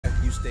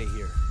you stay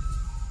here.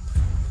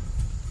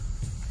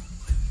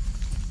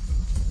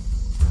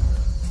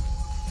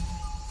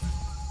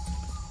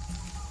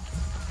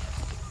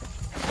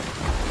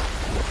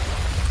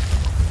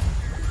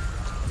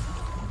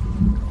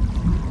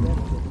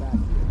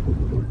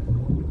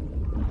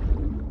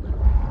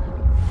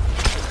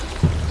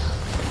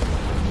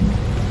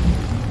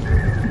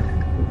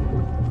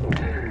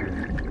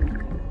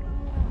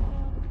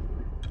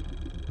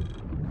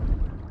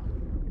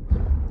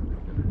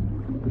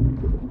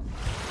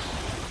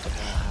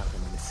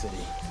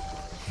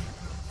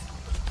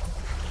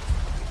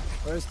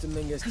 First,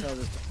 Dominguez tells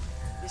us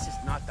this is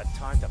not the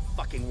time to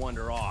fucking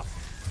wander off.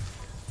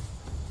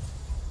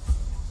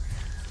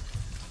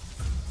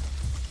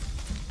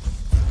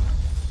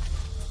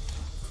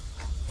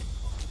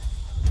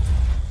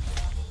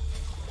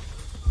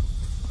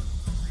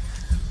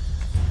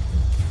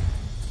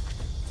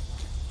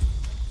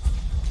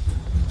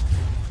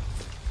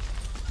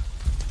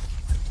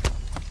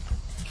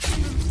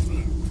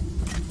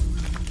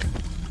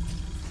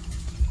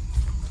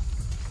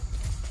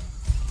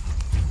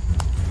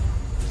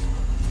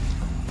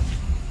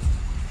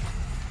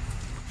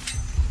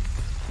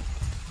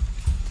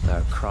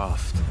 Lara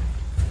Croft.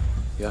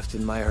 You have to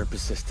admire her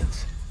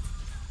persistence.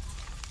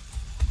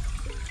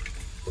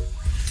 You're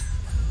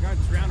not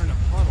drowning in a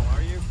puddle,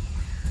 are you?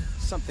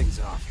 Something's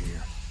off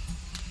here.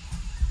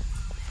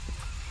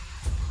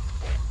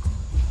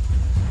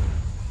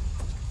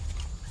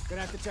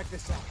 Gonna have to check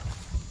this out.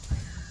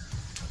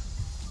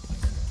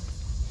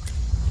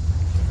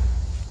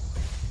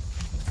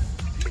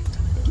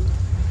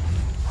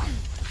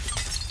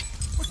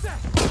 What's that?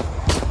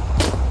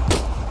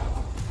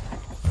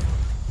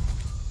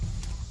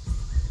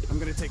 I'm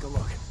gonna take a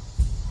look.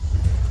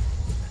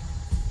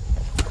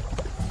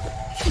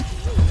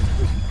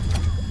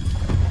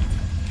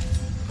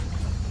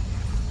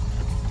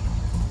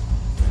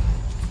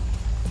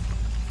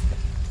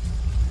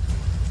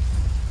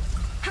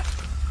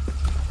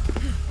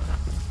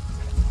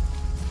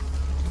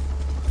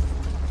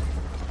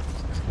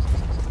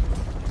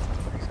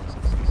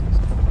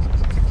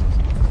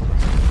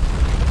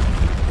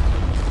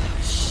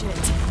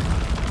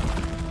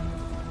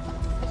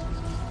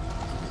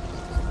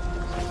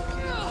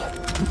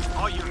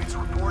 All units,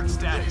 report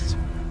status.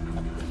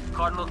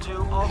 Cardinal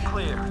 2, all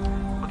clear.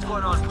 What's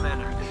going on,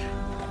 Commander?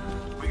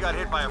 We got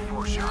hit by a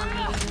foreshock.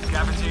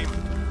 Cabin team?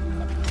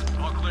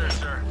 All clear,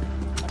 sir.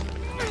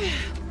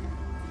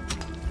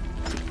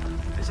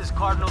 This is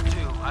Cardinal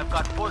 2. I've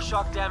got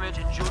foreshock damage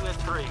in Julia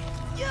 3.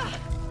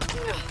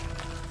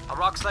 A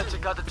rock slide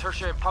took out the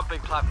tertiary pumping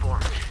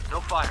platform.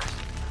 No fires.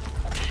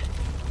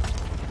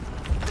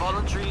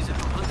 Fallen trees have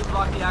completely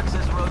blocked the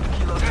access road to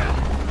Kilo 2.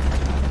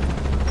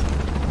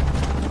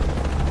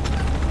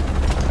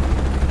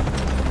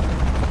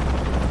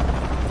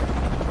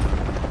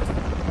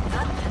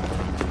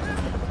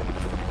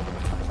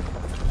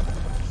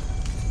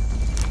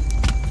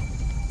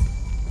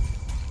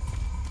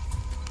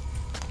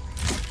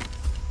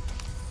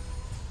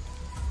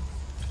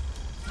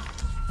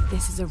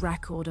 This is a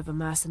record of a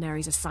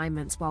mercenary's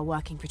assignments while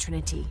working for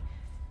Trinity.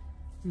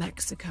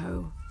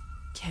 Mexico,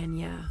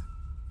 Kenya,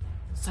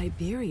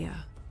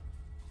 Siberia.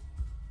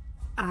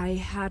 I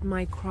had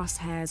my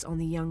crosshairs on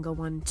the younger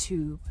one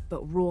too,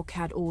 but Rourke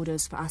had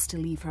orders for us to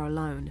leave her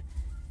alone.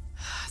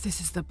 This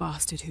is the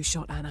bastard who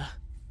shot Anna.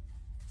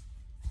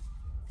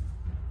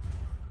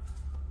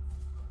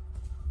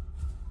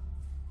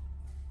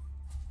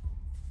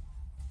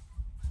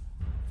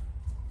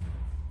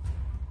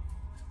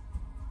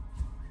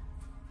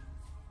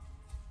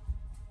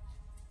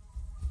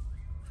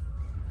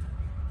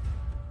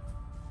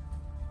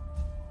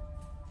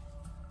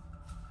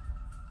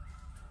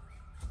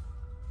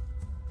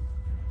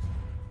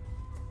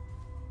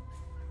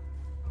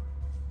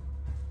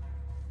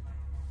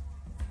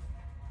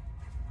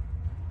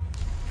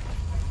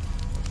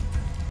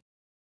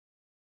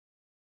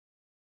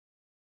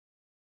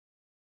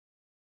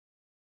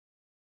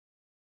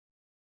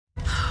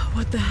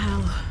 What the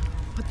hell?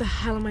 What the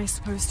hell am I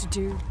supposed to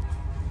do?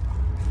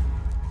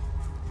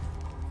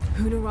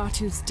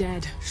 Hunaratu's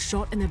dead,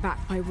 shot in the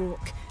back by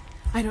Rourke.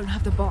 I don't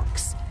have the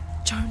box.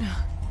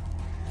 Jonah.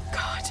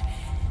 God,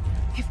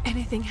 if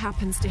anything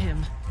happens to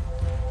him.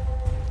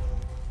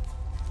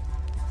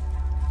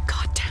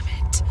 God damn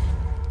it.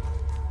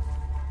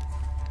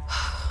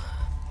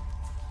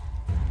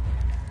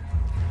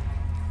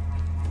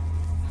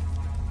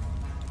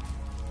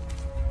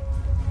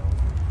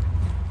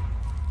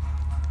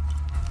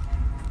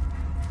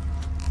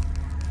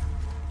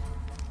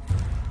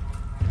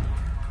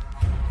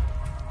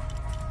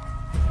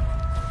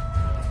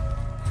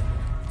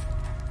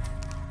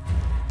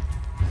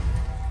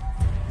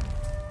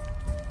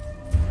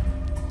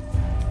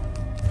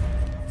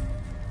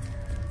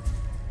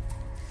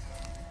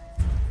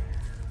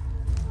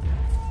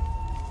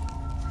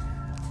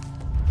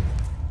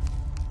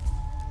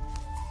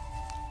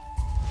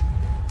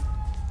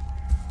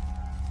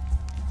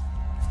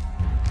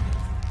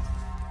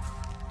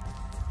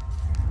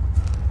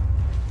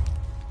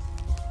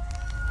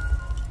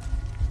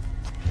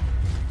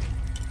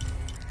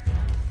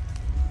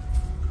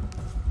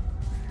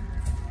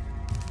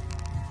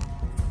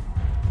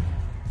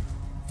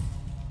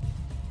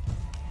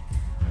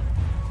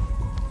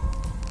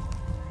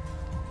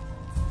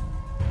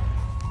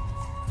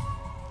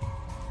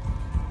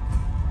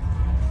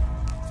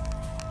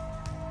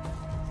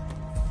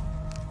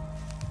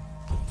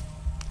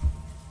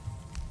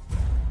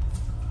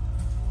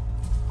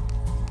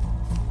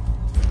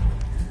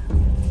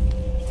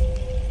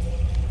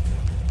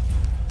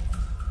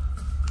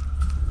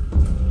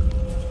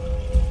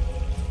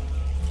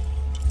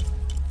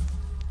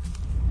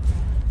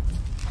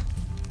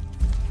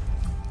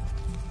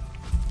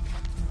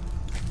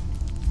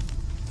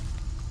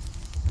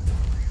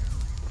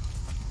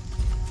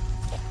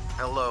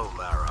 Hello,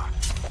 Lara.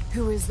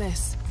 Who is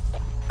this?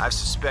 I've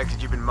suspected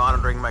you've been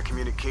monitoring my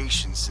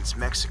communications since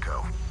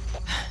Mexico.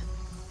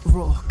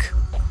 Rourke.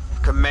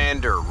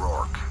 Commander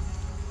Rourke.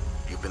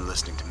 You've been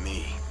listening to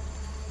me.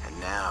 And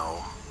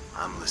now,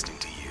 I'm listening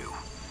to you.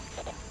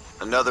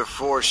 Another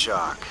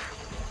foreshock.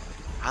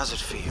 How's it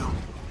feel,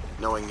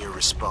 knowing you're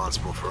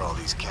responsible for all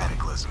these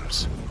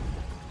cataclysms?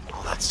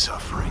 All that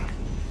suffering.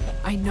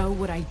 I know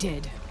what I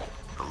did.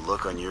 The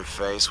look on your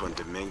face when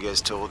Dominguez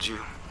told you?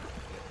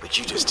 But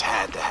you just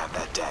had to have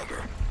that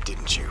dagger,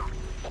 didn't you?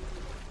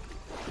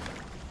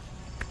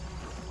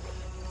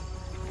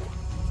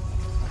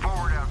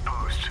 Forward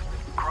outpost.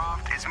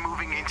 Croft is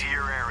moving into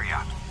your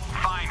area.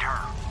 Find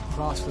her.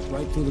 Cross slipped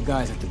right through the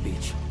guys at the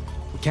beach.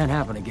 It can't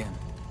happen again.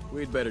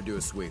 We'd better do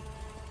a sweep.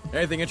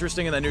 Anything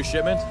interesting in that new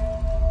shipment?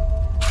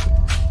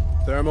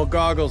 Thermal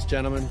goggles,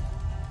 gentlemen.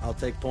 I'll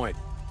take point.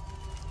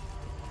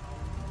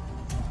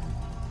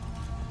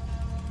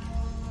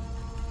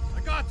 I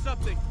got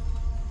something!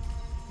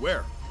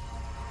 Where?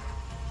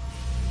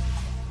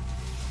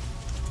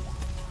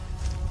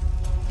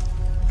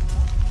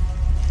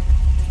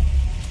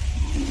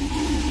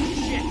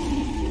 Shit!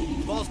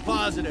 False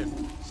positive.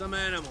 Some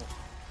animal.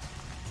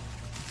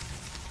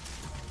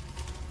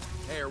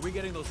 Hey, are we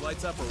getting those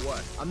lights up or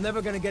what? I'm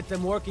never gonna get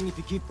them working if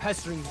you keep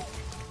pestering me.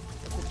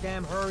 What's the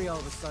damn hurry all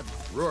of a sudden?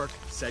 Rourke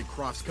said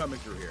Croft's coming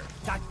through here.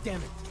 God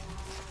damn it.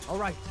 All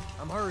right,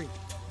 I'm hurrying.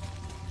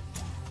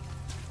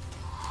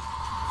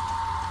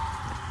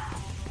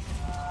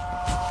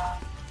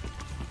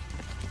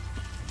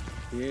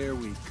 Here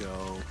we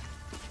go.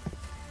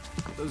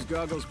 Those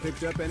goggles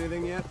picked up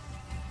anything yet?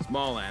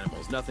 Small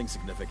animals, nothing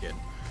significant.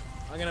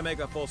 I'm gonna make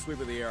a full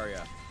sweep of the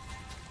area.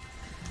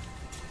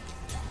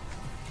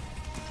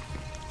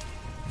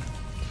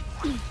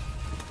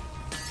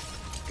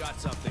 Got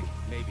something,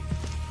 maybe.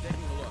 Taking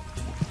a look.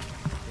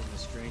 Getting a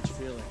strange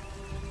feeling.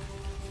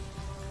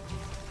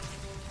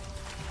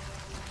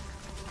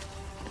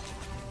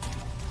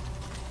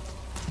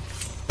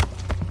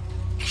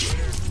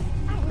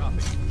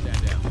 Copy.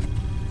 Stand down.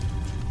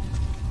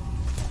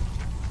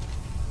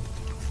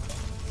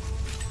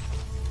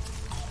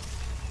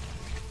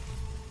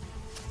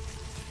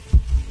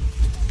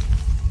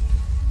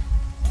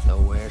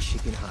 Nowhere she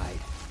can hide.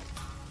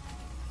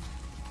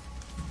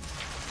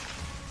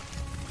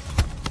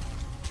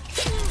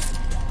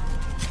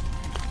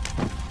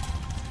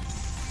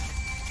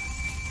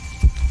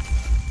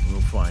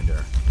 We'll find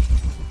her.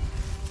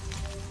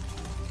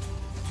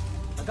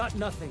 I got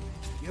nothing.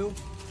 You?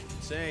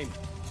 Same.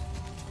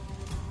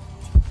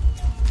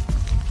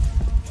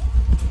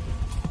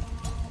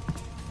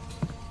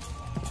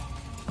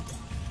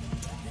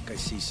 I think I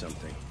see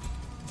something.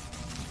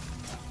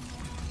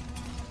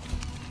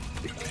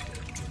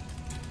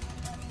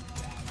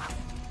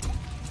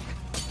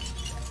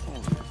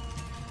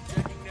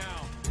 Checking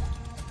now.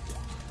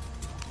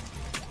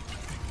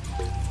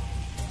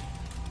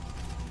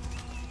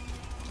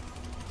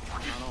 I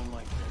don't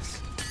like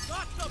this.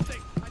 Got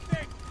something, I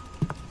think.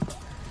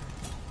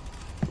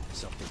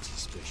 Something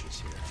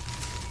suspicious here.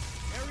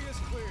 Area's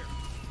clear.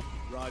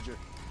 Roger.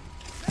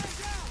 Stand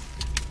down!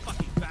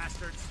 Fucking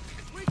bastards!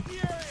 Sweep the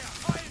area!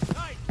 High and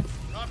tight!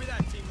 Copy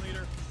that, team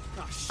leader.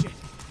 Oh, shit.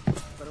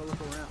 Better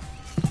look around.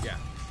 Yeah.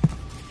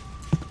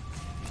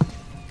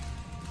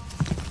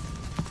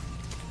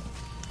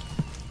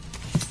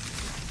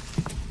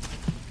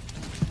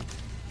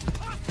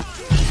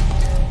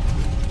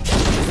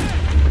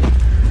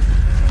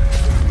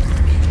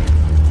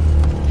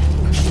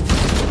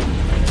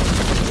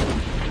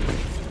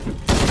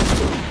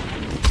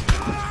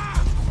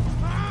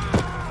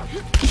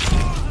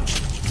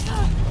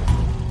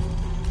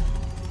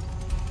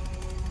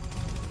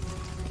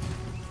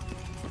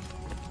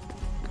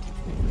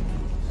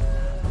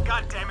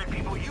 God damn it,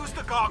 people, use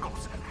the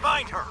goggles!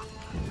 Find her!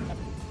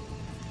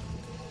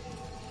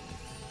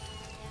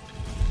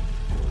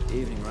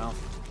 Evening,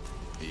 Ralph.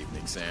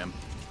 Evening, Sam.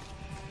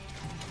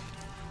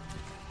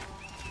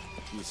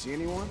 You see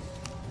anyone?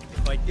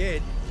 If I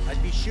did,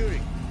 I'd be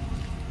shooting.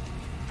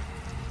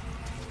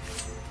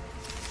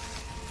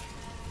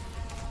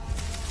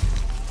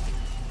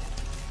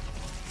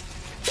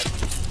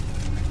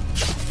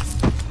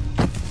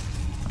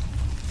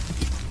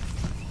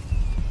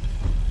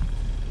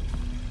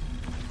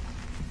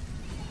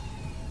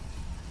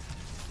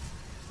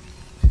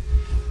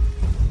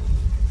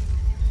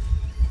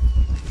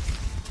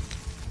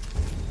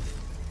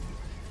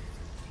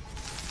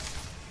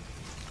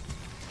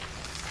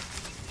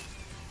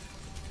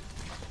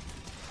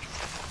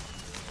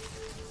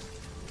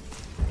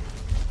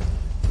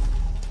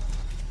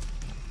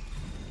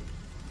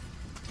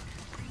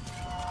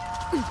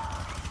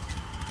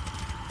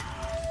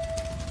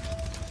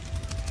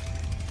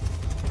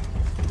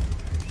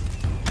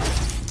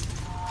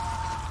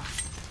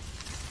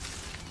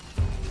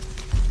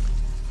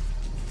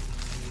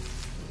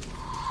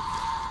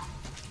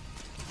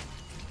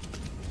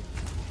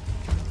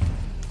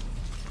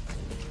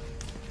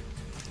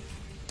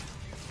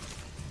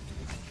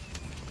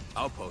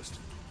 Outpost.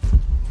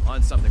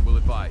 On something, we'll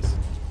advise.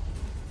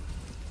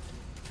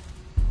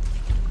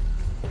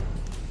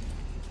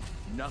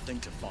 Nothing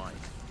to find.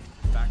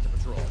 Back to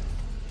patrol.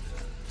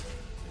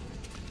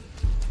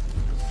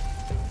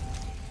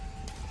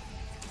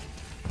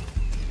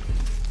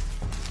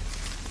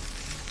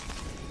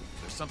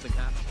 There's something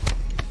happening.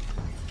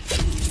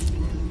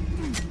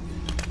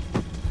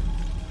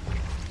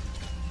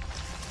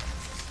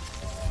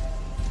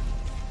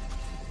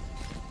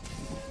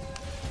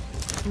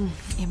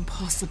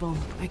 Impossible.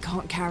 I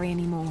can't carry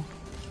anymore.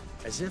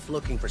 As if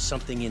looking for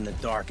something in the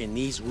dark in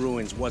these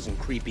ruins wasn't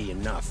creepy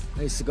enough.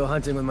 I used to go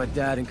hunting with my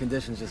dad in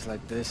conditions just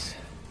like this.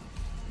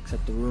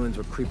 Except the ruins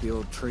were creepy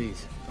old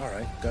trees. All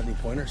right, got any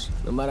pointers?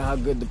 No matter how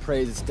good the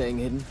prey is at staying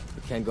hidden,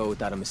 we can't go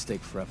without a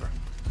mistake forever.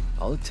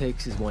 All it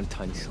takes is one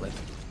tiny slip,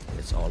 and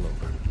it's all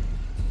over.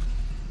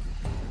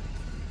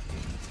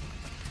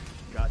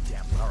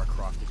 Goddamn Lara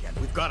Croft again.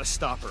 We've got to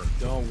stop her.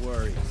 Don't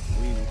worry,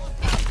 we...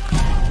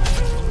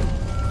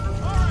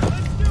 Alright,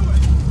 let's do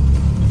it!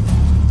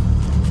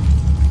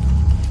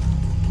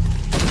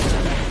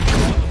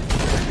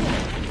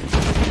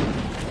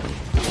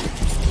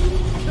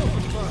 Kill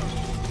confirmed.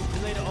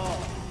 Relay to all.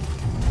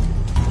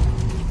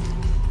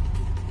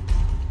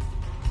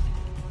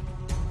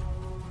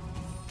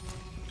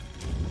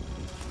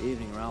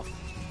 Evening, Ralph.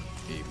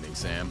 Evening,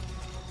 Sam.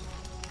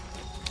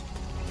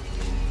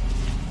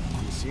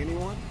 You see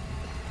anyone?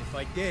 If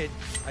I did,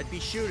 I'd be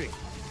shooting.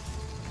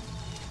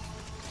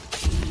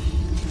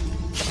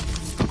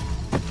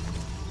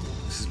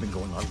 This has been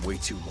going on way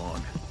too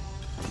long.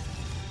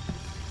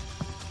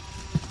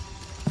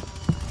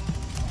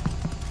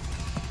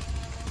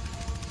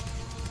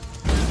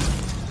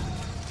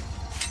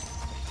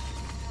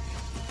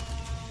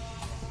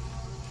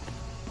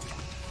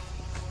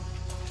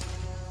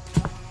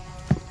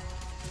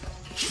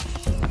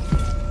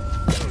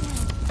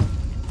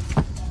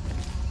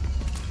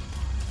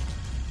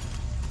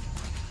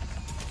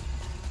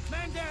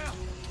 Man down!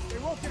 They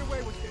won't get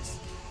away with this.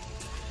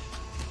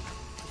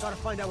 Gotta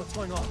find out what's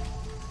going on.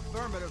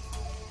 Affirmative.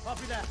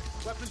 Copy that.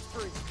 Weapons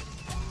free.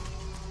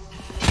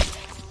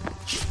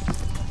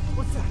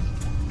 What's that?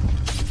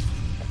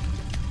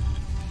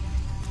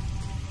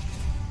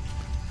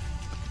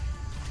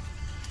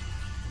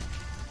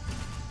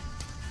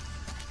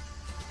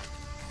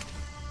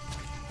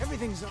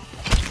 Everything's up.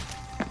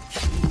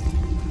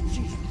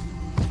 Jesus.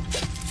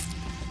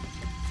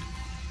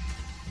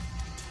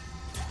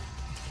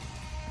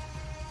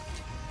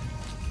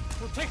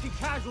 We're taking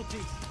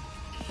casualties.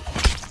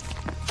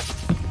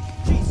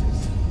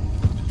 Jesus.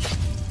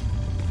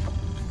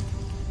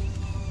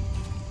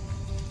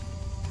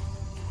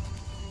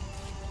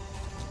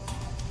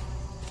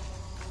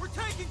 We're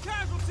taking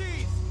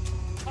casualties.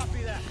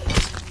 Copy that.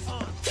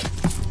 On.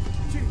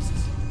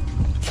 Jesus.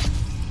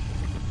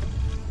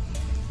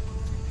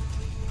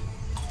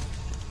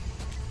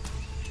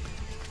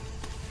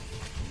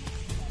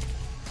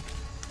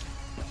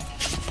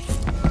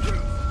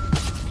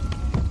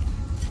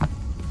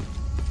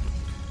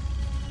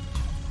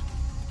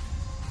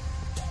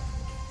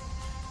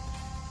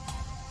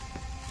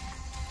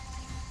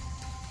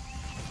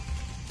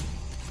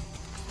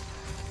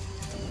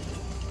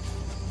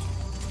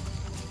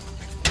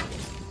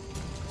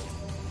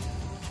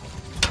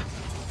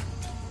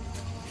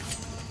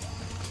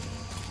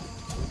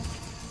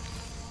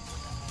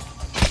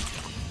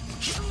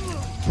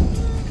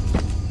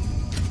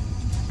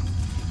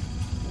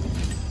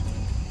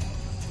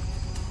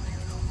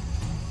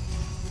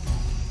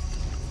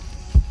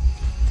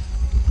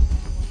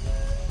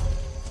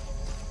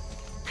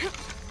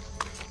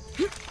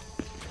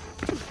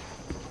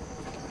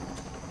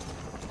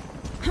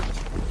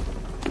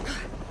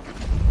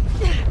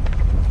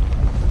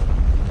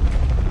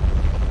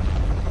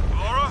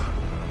 Lara?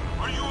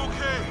 Are you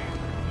okay?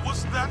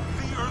 Was that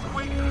the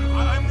earthquake?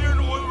 I'm near an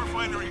oil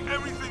refinery.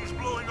 Everything's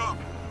blowing up.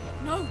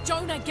 No,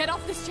 Jonah, get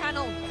off this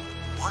channel.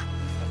 What?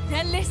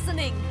 They're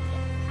listening.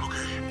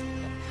 Okay.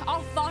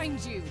 I'll find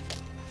you.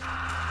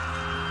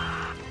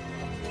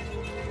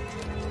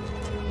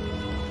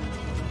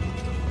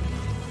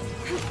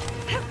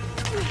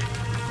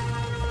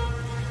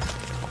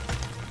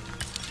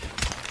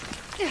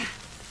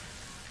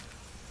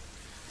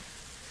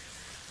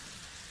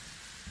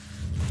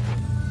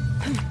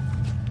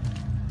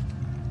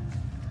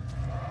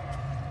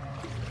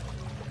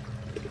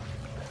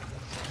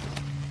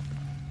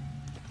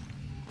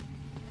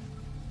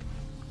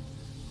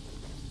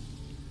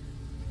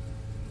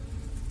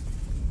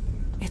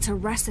 It's a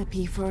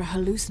recipe for a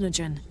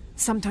hallucinogen,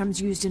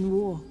 sometimes used in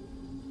war.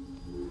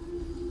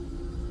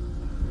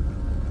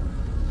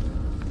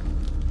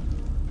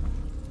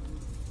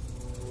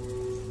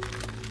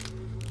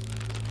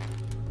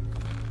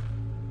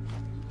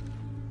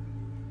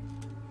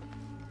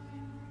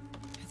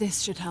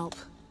 This should help.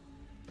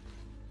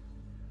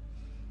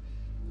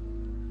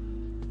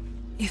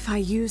 If I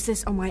use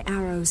this on my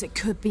arrows, it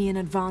could be an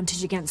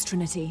advantage against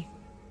Trinity.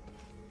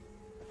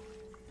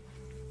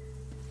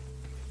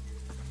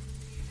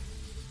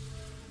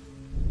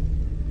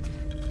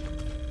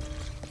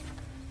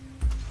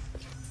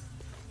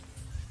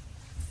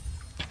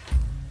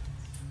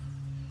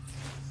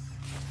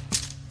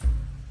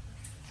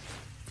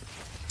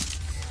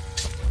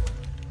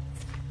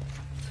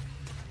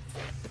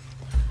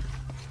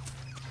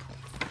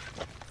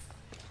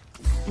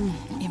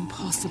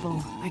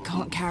 Impossible. I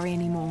can't carry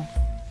anymore.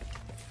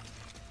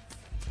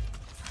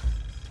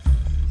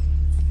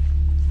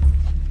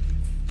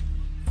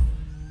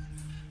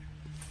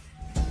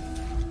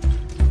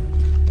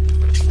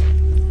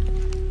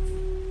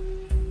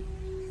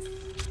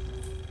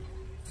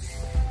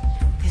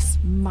 This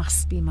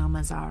must be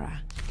Mama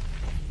Zara.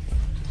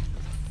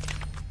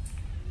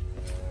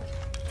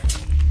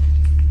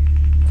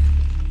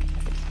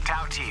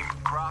 Tau team,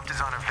 Croft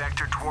is on a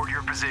vector toward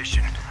your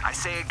position. I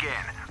say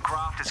again,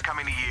 Croft is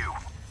coming to you.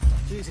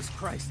 Jesus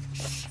Christ.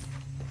 Shh.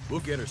 We'll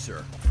get her,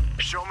 sir.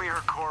 Show me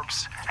her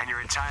corpse, and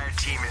your entire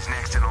team is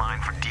next in line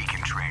for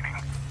Deacon training.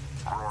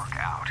 Rourke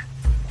out.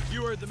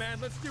 You heard the man.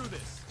 Let's do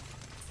this.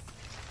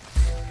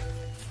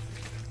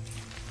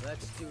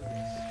 Let's do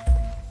this.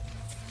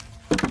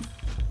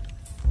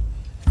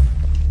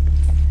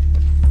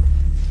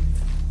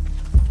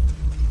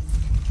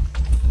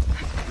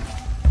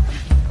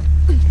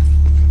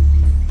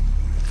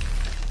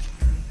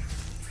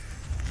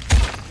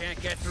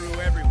 Can't get through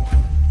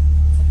everyone.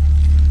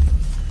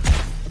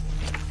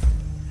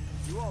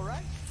 You all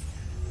right?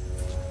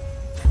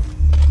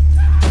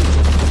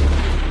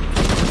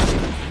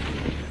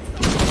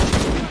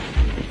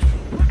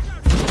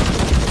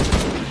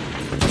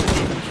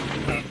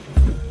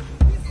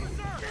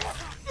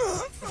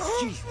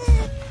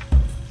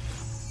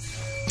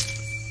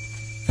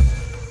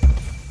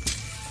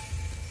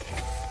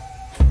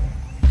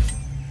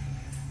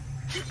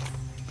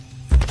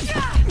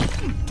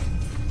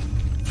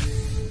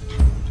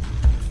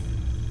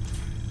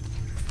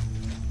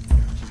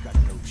 She's got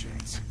no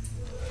chance.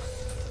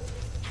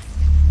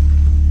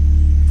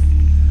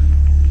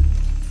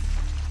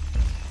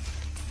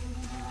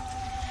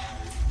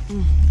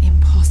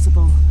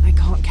 Impossible. I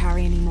can't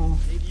carry anymore.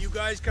 Maybe you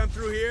guys come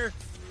through here?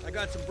 I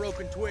got some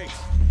broken twigs.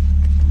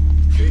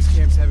 Base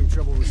camp's having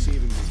trouble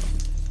receiving me.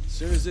 As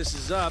soon as this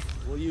is up,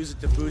 we'll use it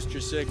to boost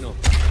your signal.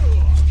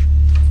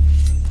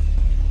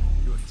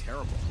 You're doing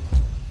terrible.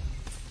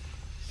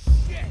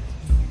 Shit!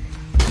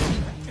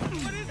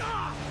 What is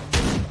that?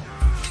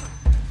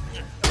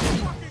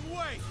 Fucking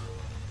way!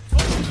 Oh,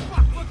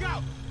 fuck! Look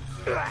out!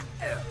 We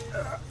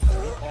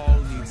all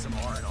need some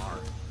R&R.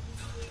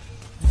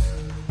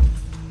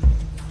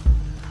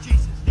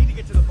 Jesus, need to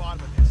get to the bottom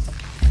of this.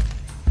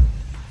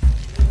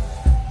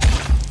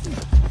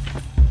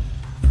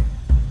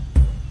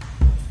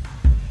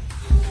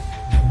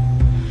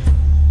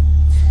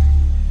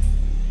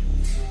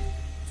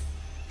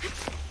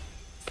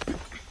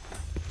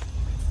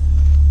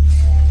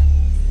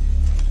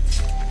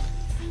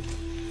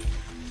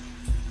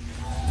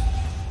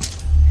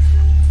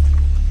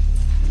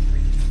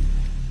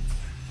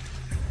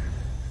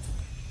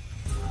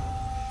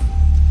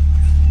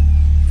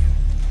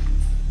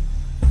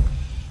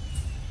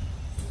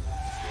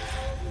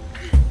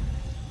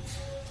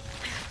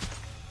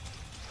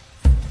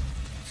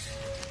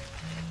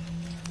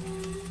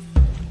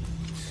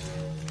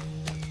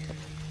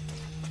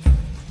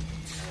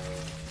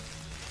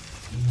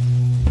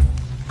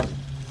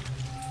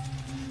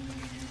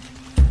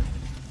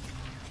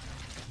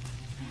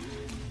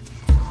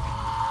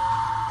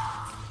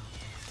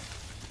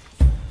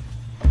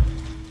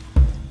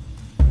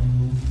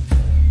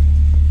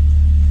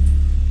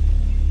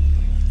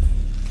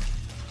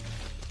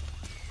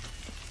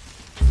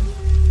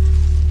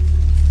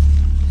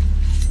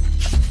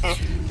 I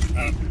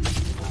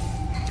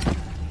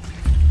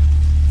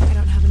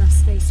don't have enough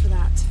space for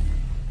that.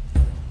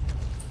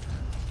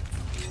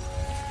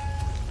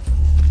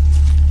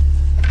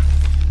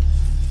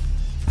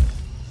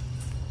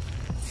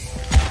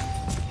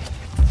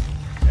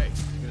 Hey,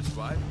 you gonna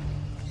survive?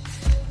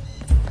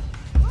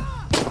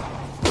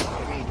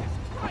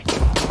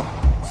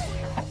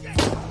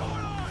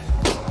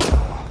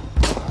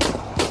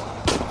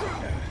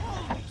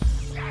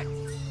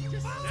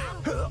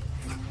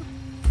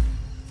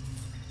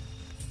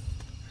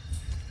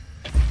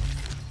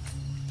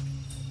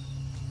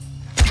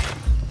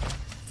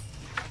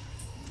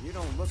 You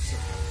don't look so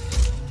good.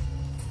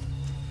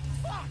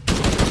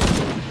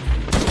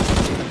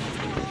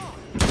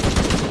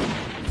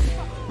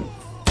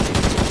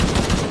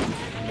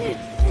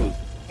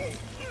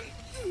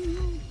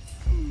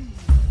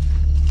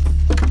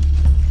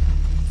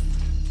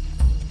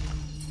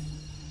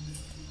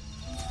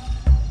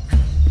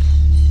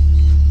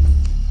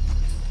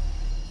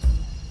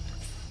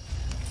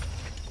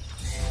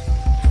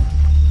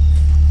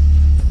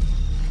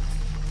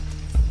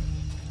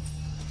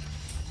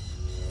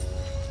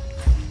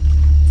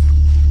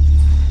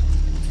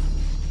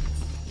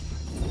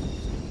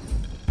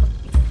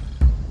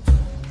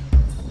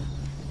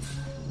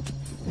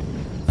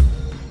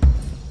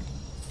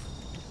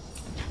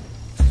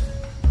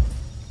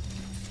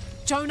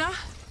 Jonah?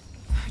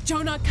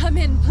 Jonah, come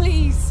in,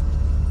 please!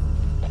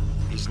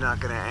 He's not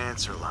gonna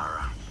answer,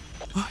 Lara.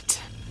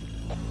 What?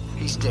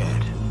 He's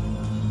dead.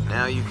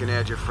 Now you can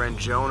add your friend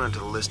Jonah to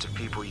the list of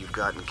people you've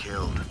gotten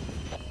killed.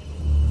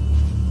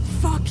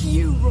 Fuck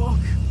you, Rock!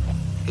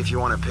 If you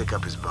want to pick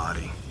up his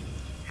body,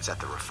 it's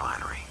at the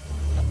refinery.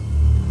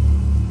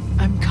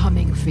 I'm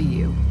coming for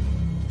you.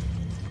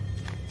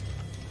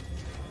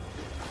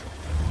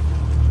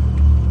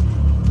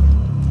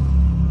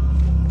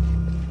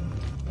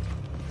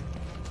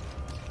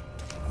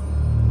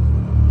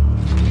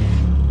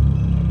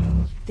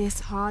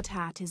 This hard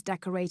hat is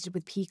decorated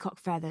with peacock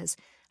feathers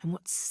and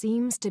what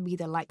seems to be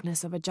the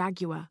likeness of a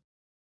jaguar.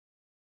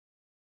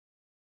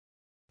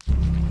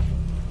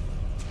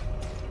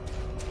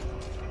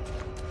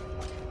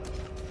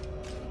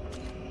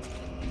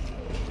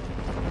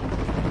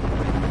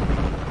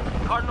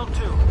 Cardinal 2,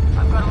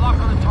 I've got a lock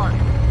on the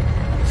target.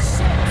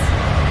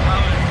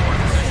 Pilot in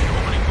 4th position,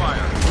 opening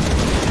fire.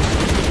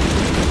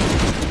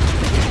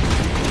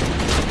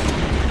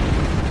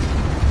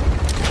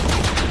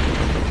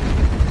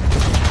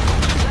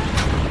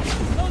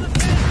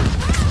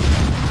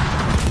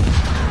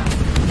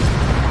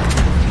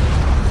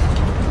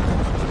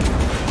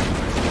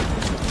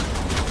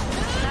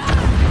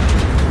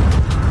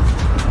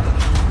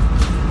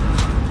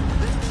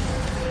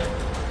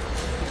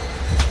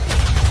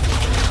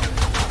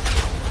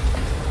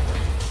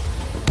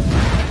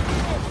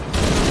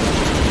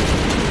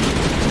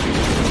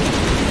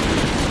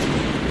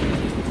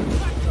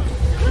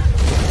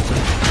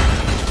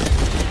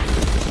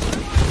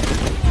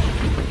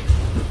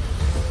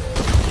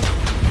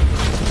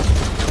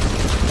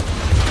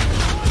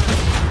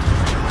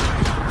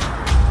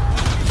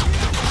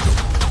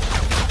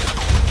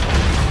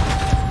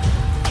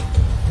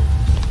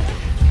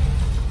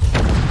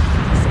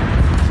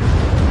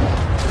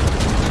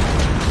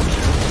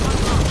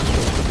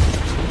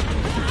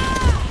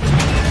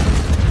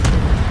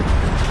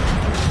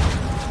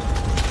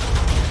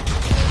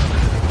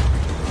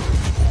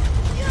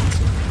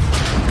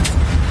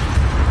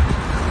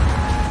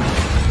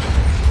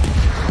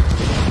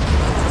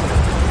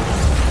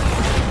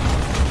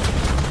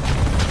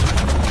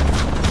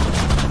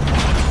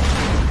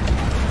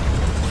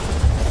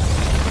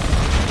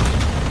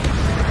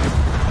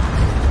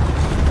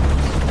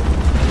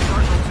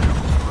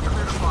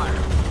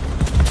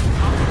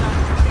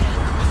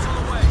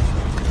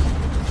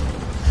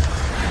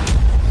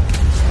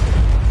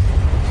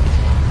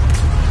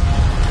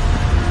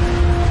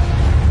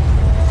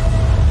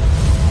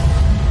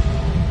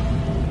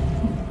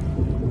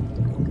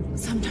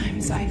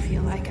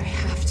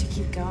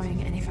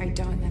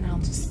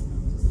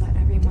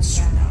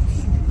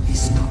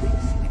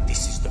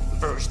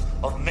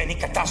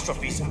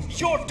 Catastrophes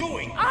you're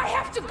doing! I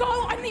have to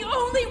go! I'm the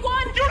only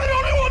one! You're the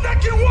only one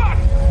that can what?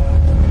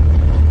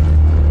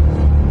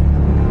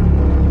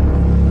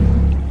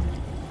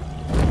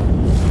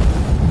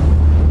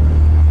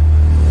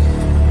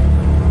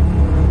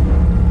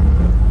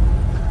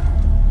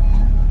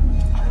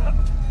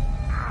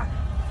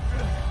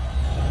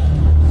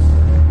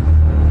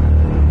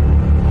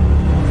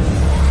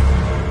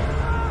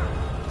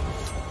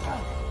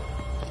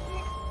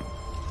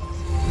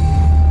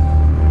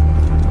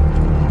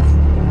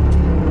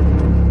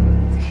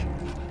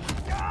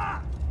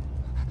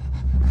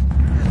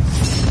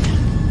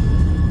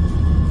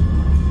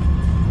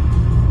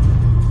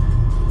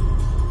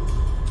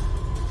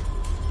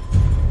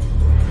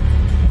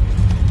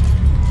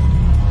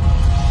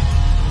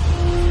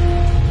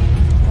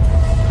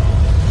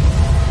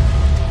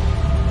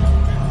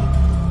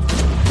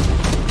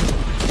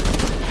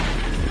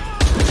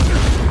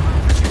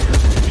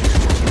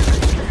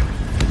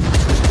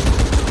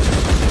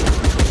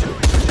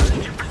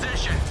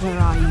 Where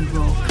are you,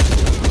 Rourke?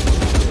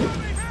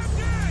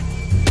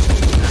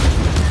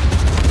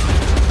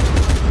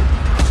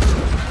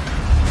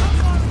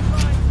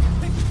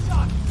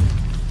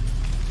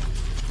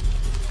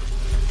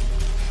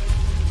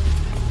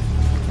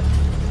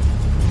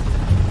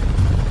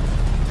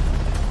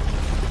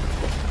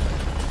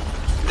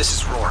 This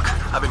is Rourke.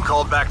 I've been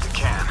called back to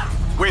Cannes.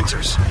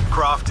 Winters,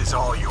 Croft is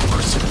all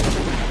yours.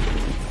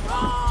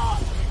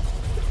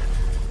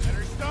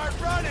 Better start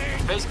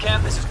running! Base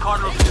camp, this is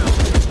Cardinal 2.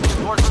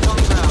 Reinforcements on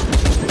the ground.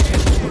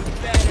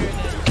 Better than...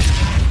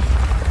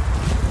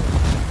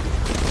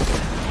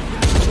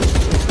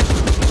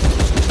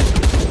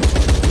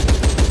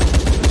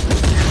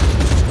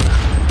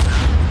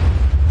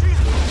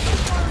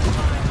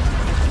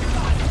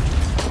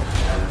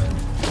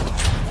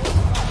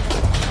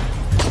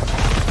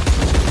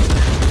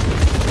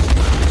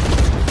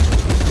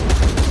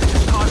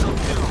 Cardinal 2,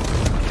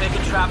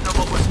 taking shrapnel,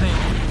 but we're stable.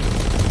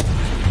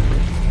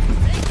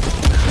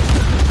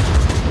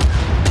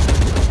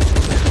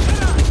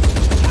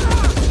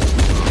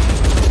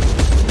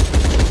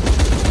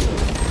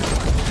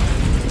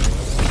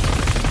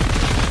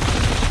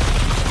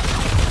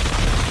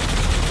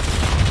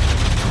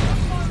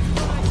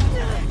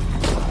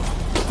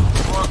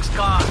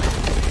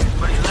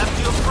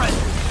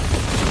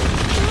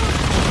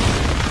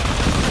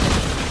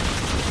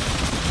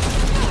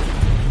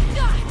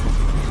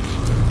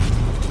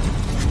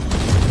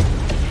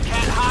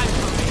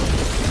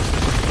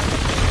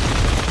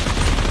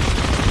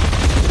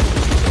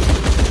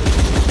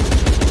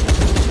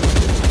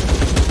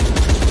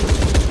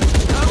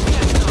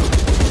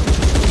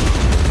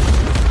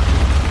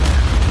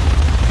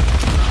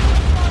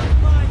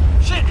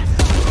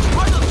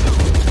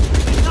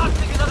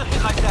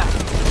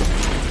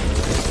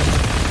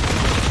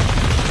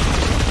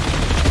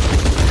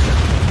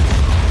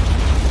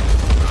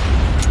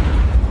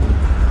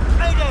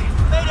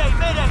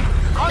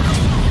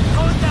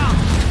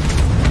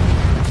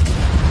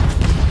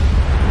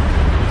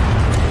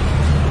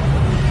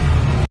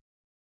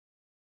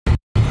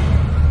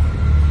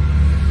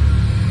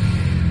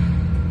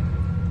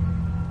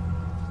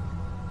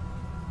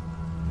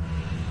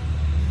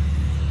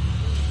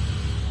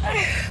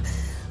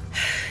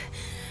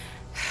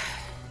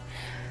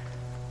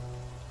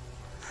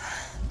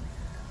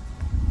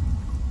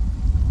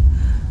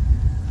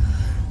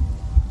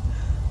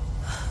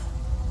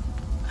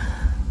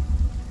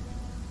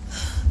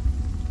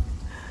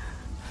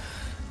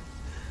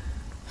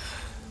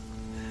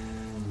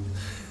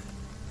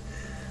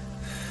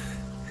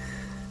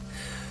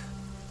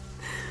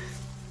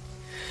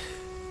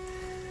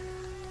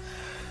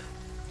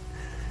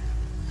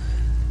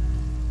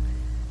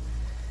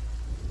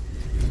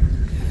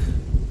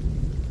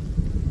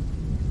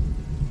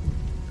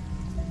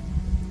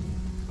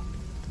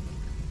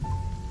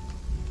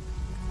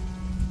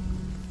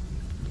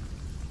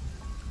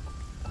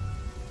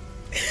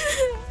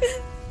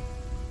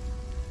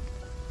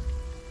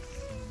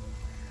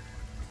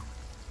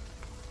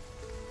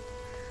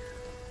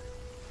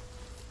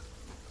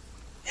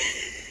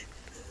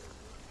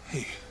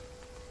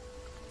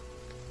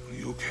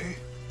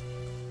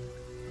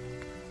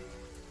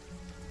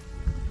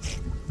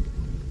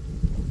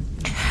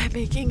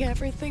 making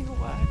everything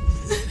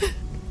worse.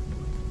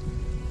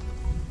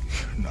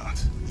 You're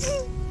not.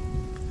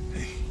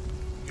 Hey,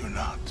 you're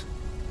not.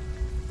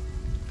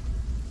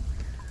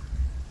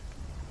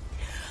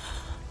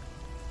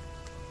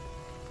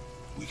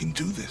 We can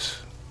do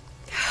this.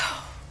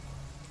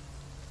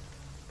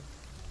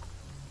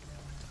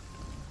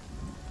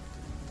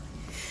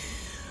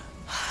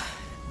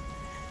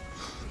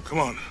 Come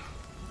on.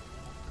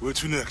 Where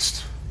to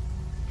next?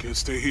 Can't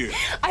stay here.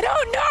 I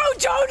don't know,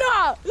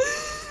 Jonah!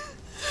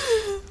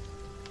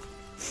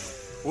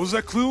 What was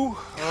that clue?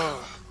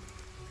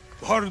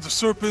 The heart of the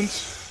serpent,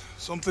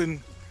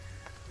 something...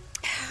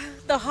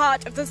 The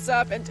heart of the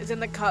serpent is in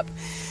the cup,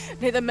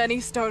 near the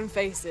many stone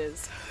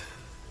faces.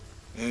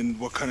 And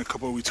what kind of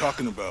cup are we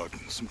talking about?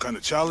 Some kind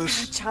of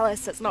chalice? A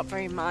chalice that's not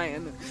very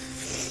Mayan.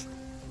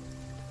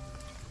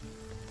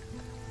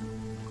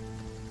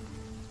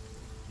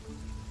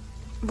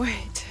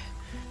 Wait.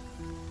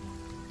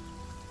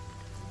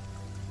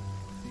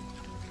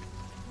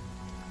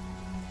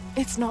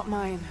 It's not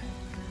mine.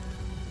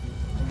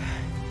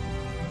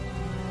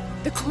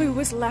 The clue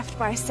was left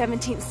by a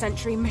 17th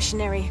century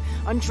missionary,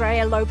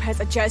 Andrea Lopez,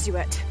 a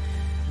Jesuit.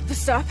 The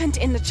serpent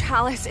in the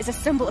chalice is a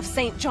symbol of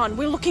St. John.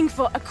 We're looking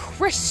for a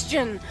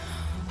Christian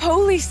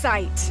holy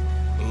site.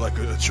 Like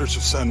a Church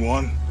of San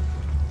Juan?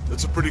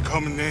 That's a pretty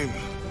common name.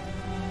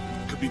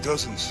 Could be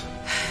dozens.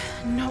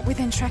 Not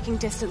within trekking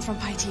distance from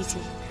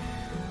Paititi.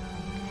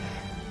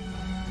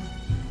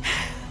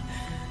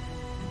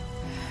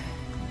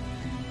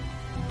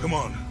 Come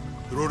on,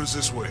 the road is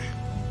this way.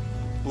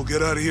 We'll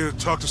get out of here,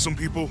 talk to some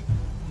people.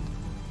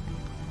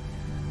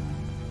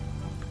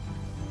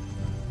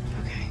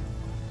 Okay.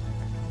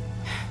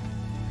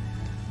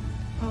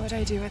 What would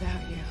I do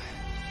without you?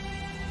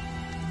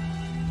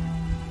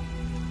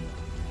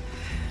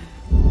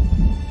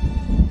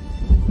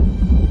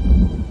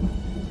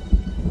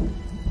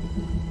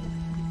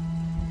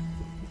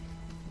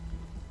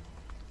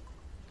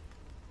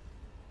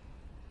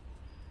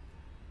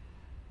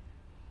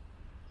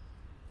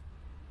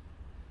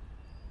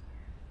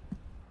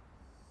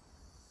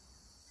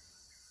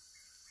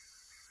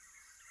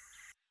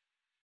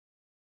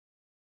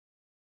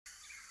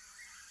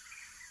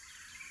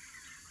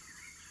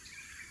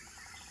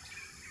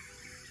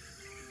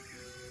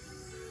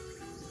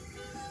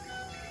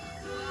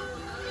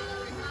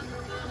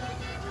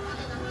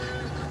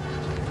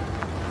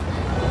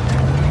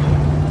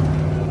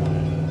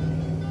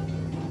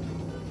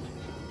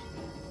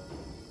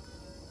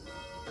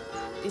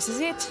 This is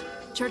it.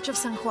 Church of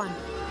San Juan.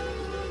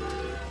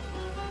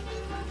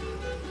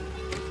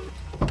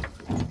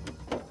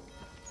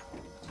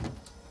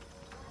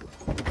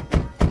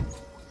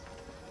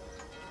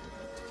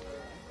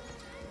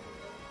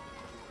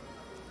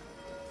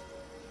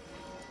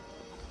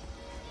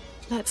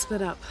 Let's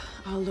split up.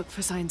 I'll look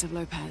for signs of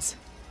Lopez.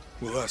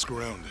 We'll ask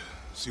around,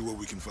 see what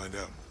we can find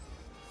out.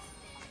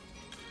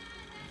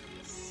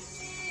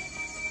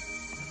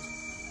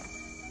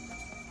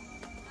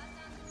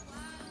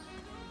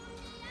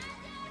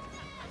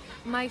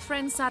 My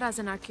friend Sarah's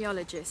an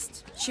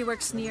archaeologist. She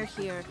works near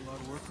here.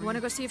 Want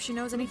to go see if she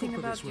knows anything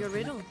about your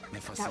riddle?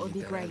 That would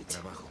be great.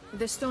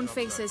 The stone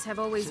faces have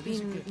always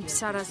been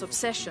Sarah's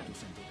obsession.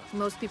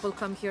 Most people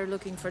come here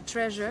looking for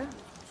treasure,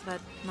 but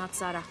not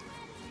Sarah.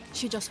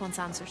 She just wants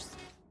answers.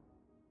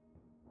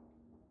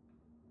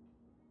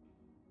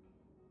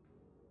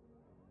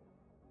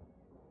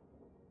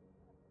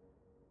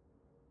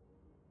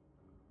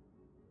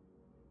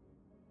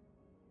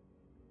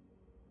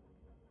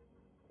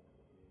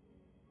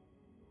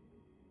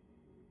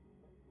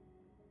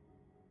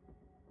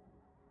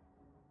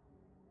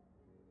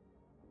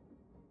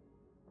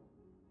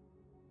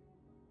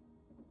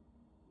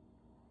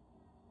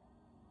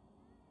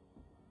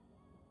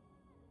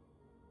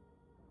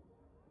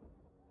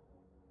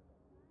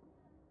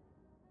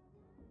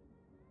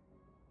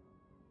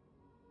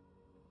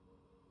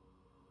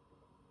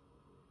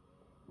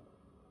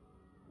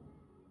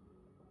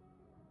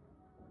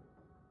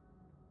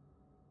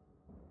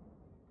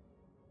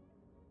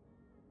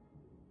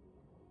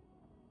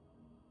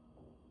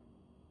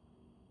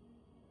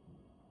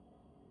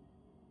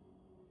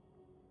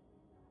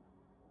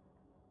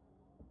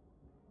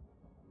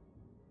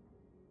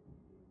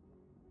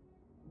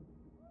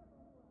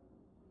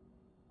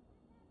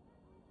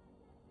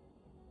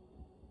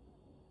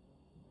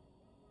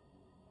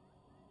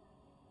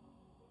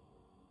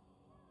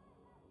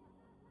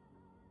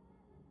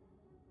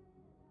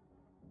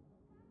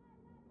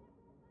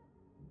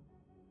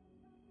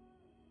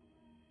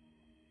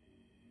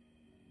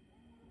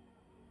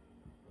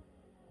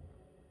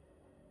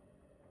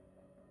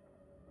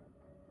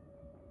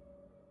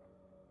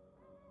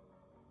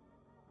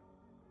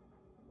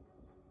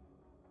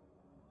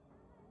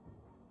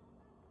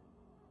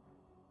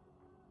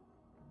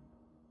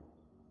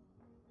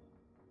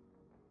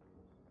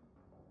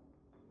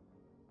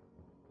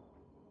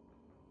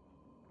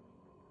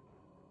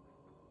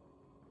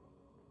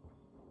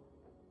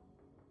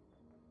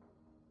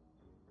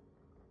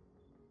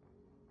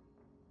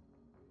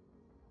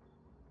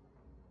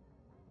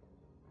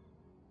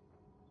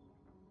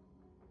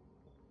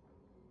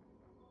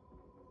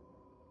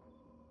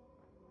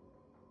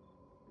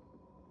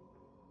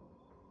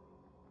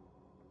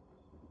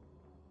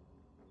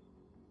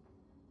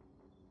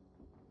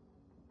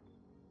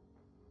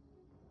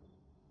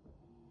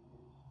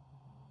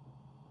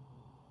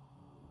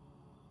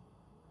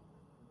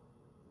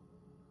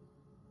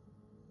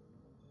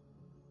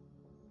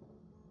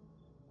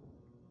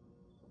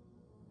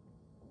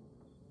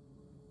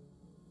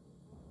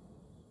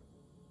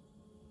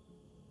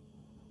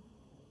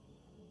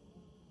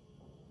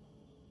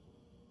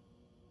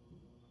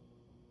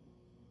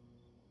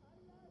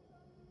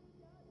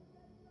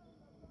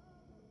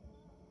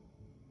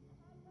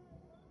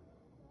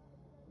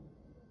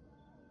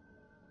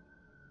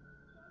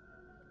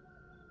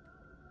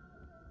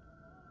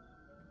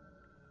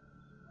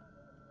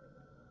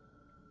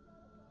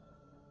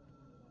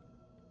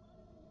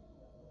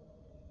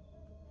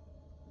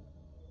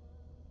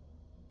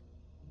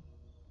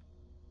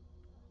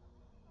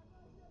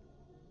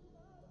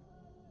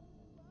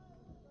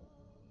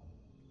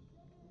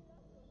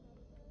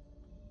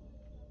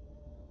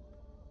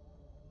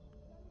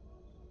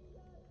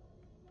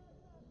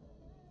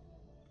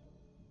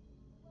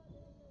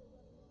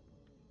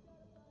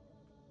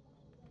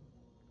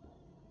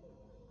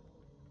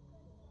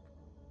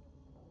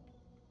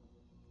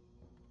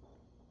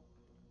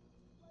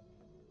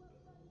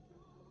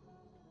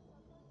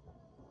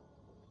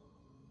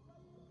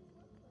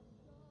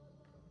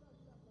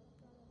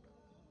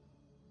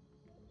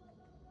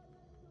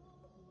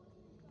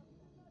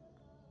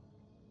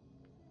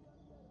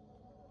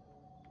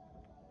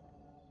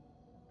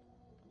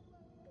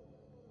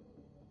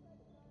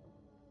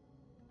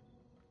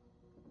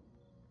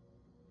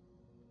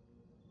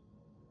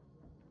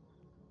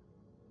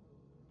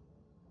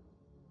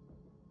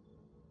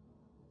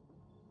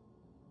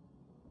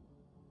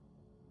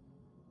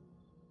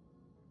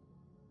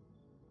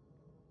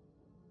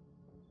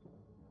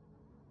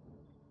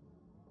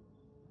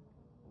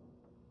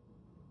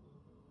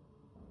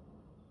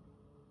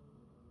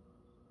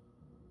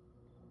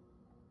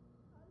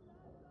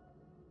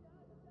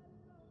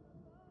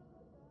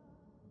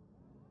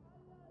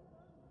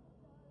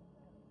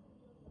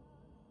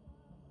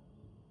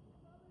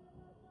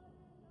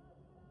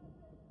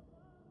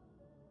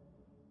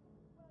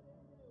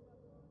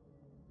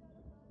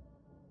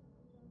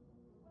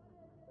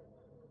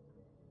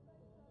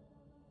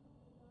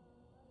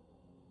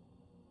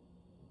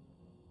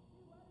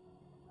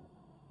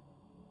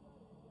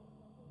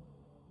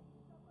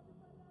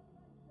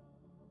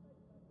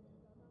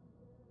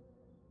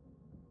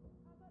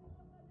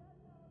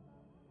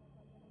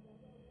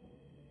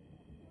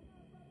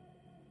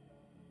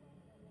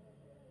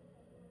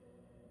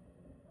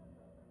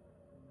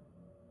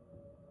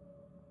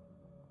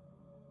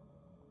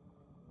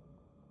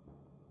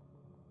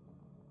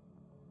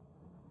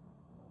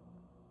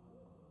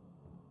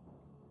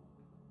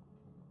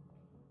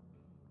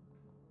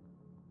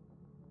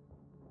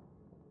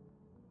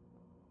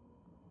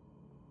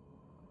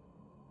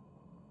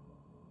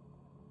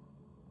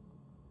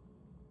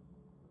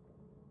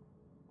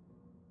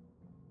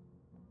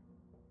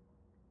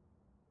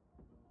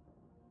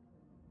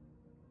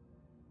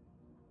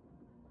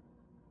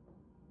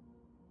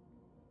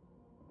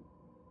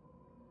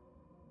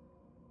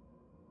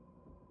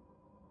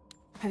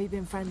 Have you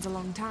been friends a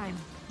long time?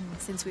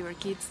 Since we were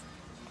kids.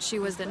 She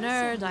was the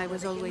nerd, I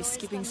was always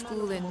skipping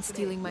school and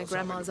stealing my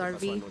grandma's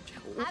RV.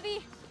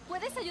 Abby,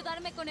 ¿puedes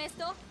ayudarme con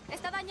esto?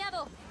 Está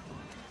dañado.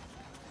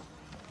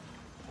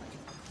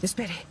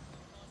 Espere.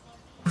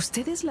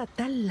 ¿Usted es la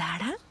tal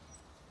Lara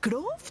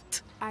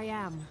Croft? I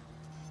am.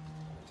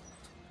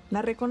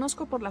 La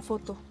reconozco por la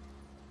foto.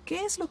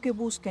 ¿Qué es lo que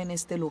busca en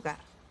este lugar?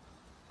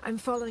 I'm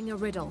following a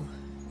riddle.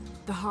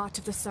 The heart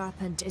of the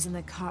serpent is in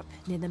the cup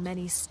near the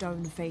many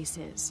stone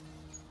faces.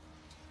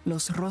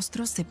 ¿Los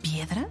rostros de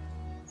piedra?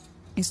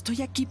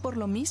 Estoy aquí por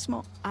lo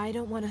mismo. I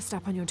don't want to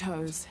step on your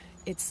toes.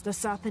 It's the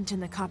serpent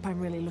in the cup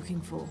I'm really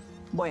looking for.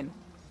 Bueno,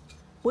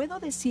 puedo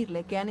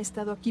decirle que han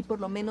estado aquí por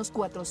lo menos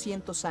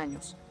 400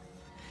 años.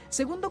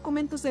 Según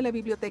documentos de la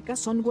biblioteca,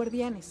 son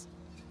guardianes.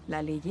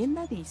 La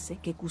leyenda dice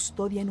que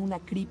custodian una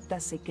cripta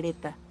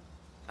secreta.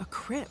 A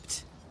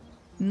crypt?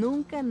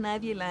 Nunca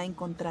nadie la ha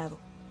encontrado.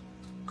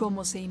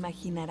 Como se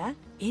imaginará,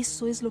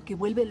 eso es lo que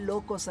vuelve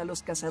locos a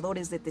los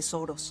cazadores de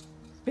tesoros.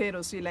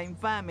 Pero si la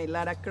infame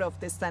Lara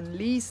Croft es tan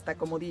lista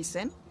como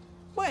dicen,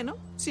 bueno,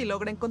 si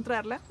logra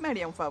encontrarla, me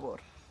haría un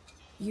favor.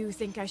 You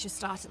think I should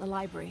start at the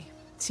library?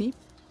 Sí,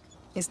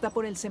 está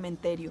por el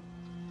cementerio.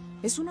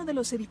 Es uno de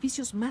los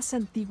edificios más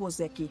antiguos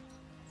de aquí.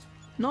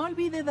 No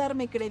olvide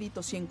darme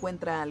crédito si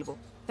encuentra algo.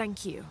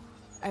 Thank you.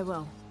 I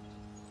will.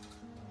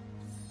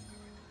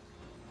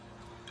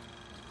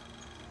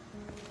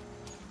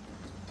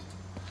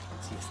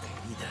 Si está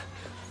herida,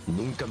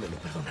 nunca me lo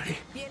perdonaré.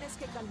 Tienes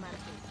que calmarte.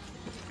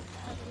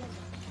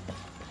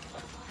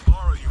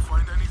 Lara, you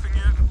find anything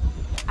yet?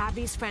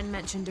 Abby's friend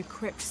mentioned a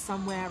crypt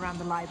somewhere around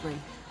the library.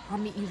 I'll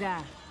meet you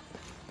there.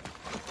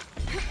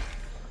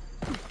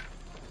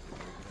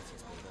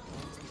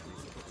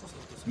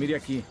 Mire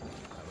aquí.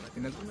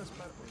 En algunas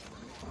partes.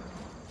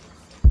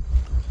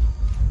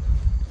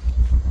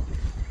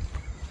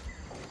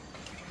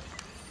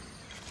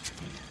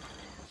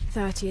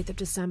 30th of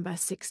December,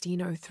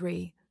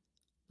 1603.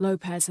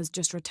 Lopez has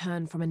just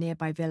returned from a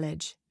nearby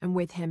village, and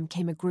with him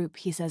came a group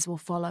he says will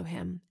follow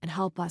him and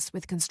help us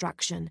with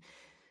construction.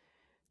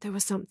 There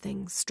was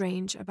something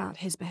strange about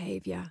his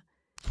behavior.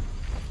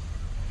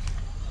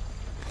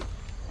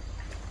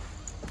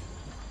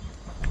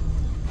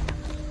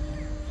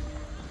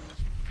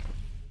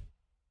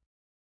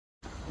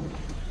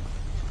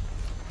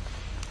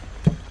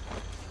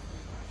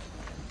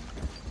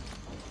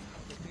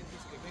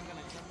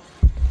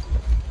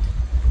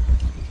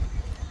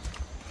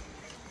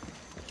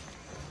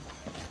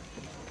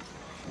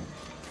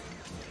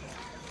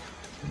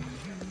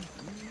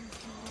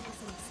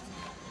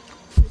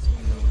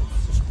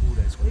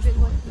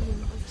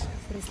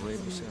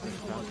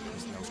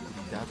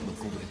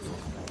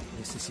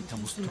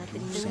 Necesitamos tu luz,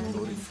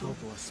 Señor, en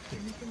todo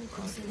aspecto.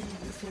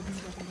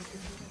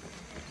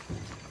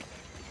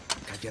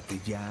 Cállate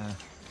ya.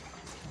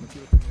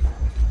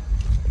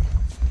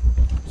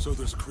 So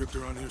there's a crypt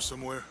around here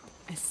somewhere?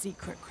 A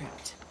secret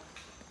crypt.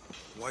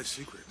 Why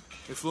secret?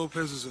 If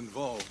Lopez is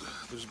involved,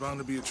 there's bound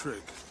to be a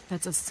trick.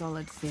 That's a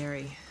solid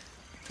theory.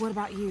 What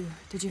about you?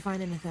 Did you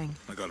find anything?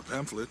 I got a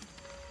pamphlet.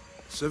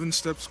 7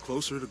 steps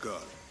closer to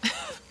God.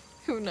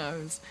 Who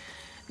knows?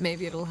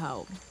 Maybe it'll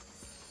help.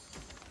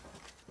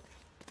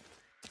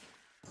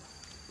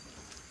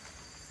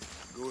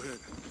 Go ahead.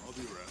 I'll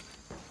be around.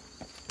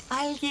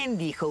 Alguien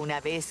dijo una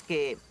vez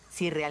que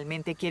si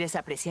realmente quieres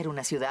apreciar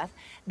una ciudad,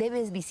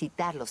 debes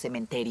visitar los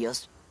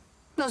cementerios.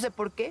 No sé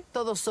por qué,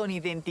 todos son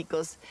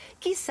idénticos.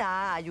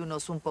 Quizá hay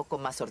unos un poco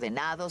más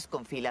ordenados,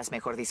 con filas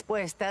mejor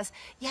dispuestas,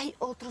 y hay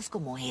otros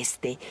como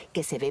este,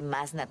 que se ve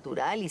más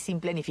natural y sin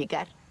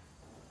planificar.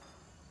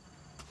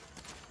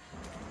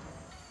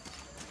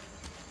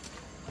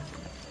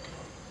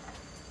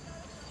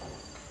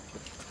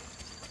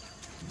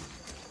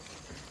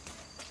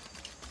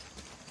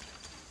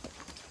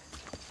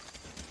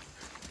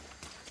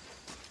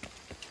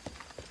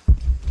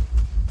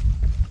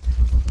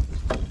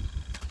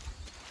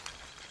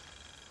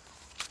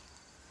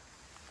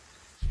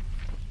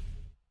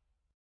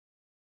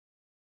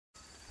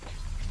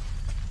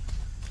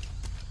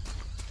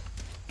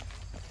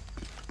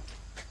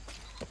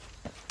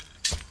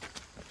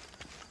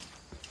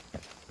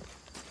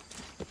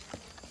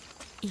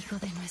 Hijo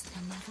de nuestra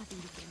amada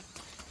Virgen.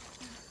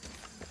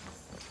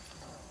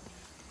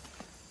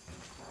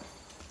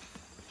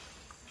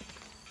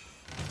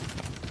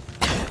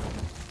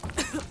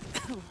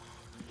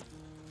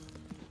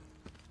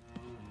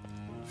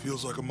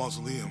 Feels like a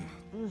mausoleum.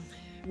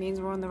 Means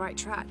we're on the right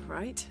track,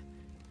 right?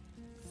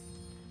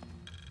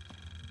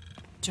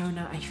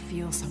 Jonah, I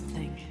feel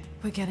something.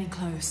 We're getting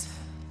close.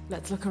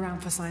 Let's look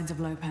around for signs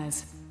of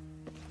Lopez.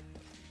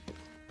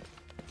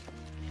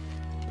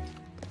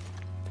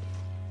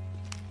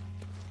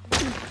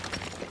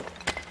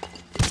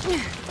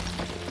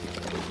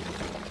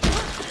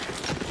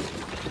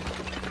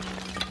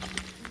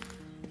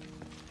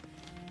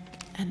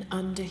 And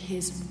under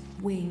his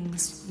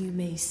wings you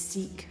may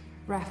seek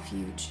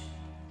refuge.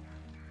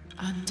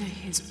 Under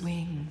his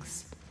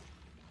wings.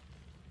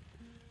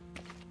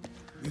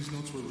 These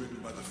notes were written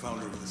by the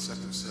founder of the Sect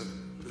of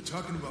Seven. They're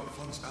talking about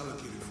funds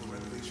allocated for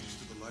renovations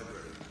to the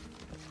library.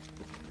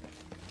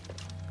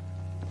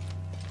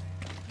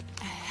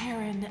 A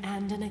heron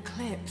and an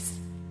eclipse.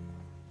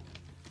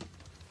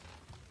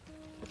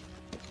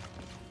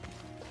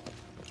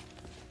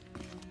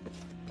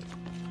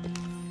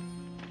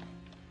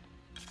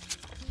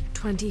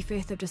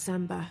 "25th of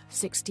December,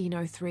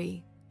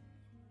 1603.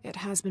 It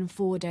has been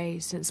 4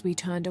 days since we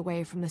turned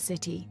away from the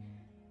city.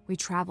 We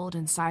traveled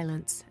in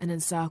silence and in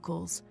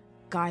circles,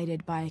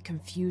 guided by a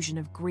confusion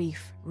of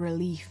grief,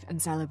 relief,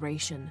 and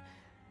celebration.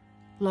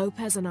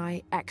 Lopez and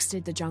I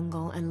exited the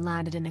jungle and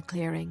landed in a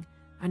clearing,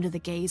 under the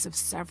gaze of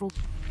several...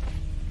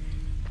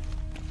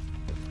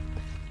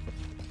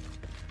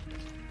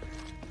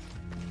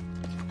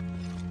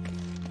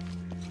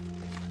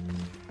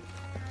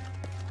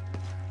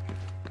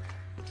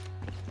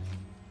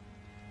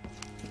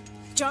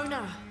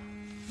 Jonah!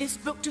 This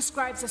book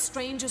describes a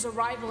stranger's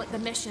arrival at the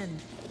mission.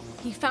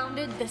 He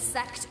founded the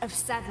Sect of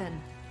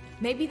Seven.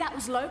 Maybe that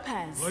was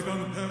Lopez. Like on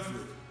the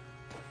pamphlet.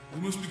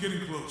 We must be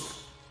getting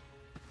close.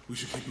 We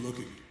should keep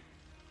looking.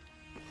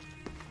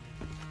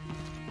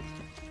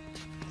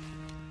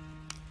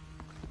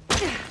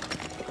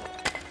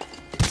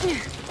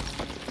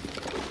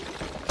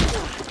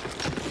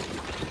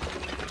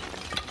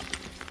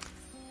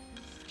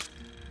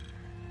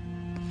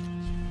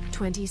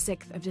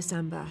 "26th of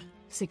December,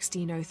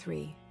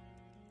 1603.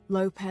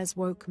 Lopez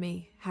woke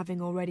me,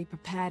 having already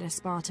prepared a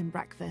Spartan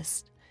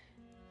breakfast.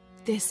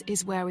 This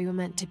is where we were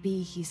meant to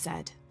be, he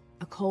said,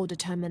 a cold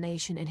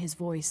determination in his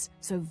voice,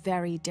 so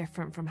very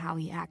different from how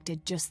he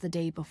acted just the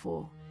day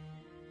before.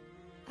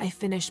 I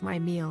finished my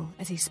meal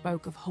as he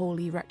spoke of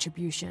holy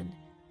retribution,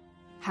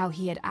 how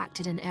he had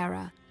acted in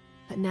error,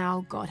 but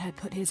now God had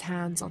put his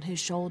hands on his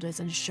shoulders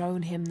and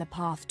shown him the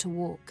path to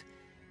walk.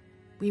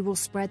 We will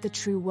spread the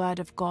true word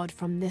of God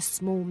from this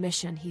small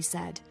mission, he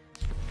said.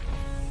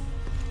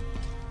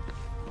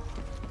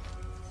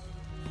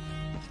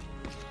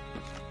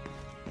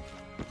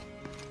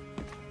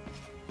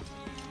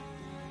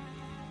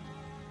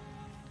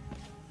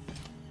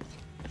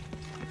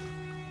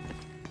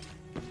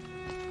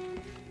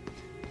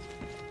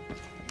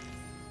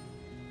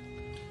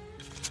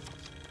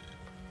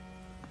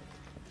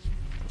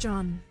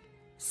 John,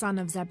 son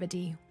of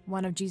Zebedee,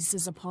 one of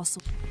Jesus'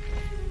 apostles.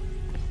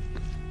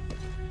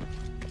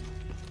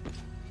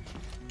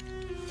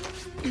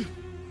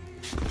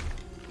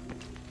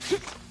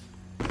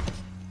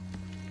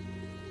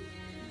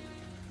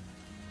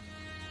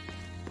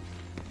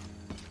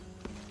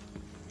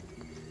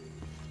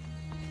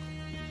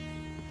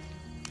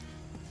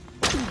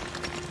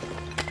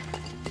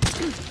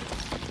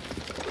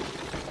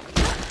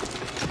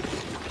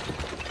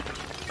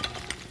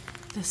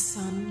 The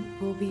sun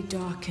will be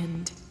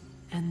darkened,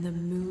 and the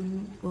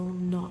moon will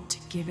not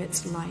give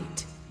its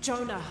light.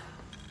 Jonah,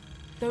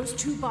 those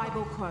two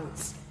Bible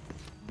quotes.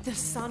 The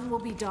sun will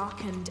be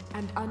darkened,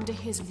 and under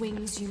his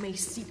wings you may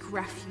seek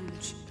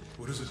refuge.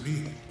 What does it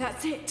mean?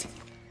 That's it.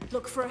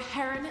 Look for a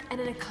heron and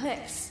an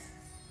eclipse.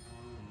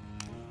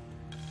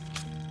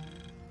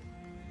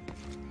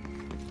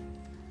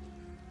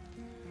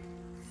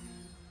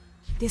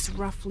 This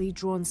roughly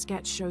drawn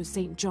sketch shows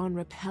St. John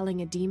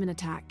repelling a demon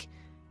attack.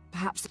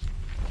 Perhaps...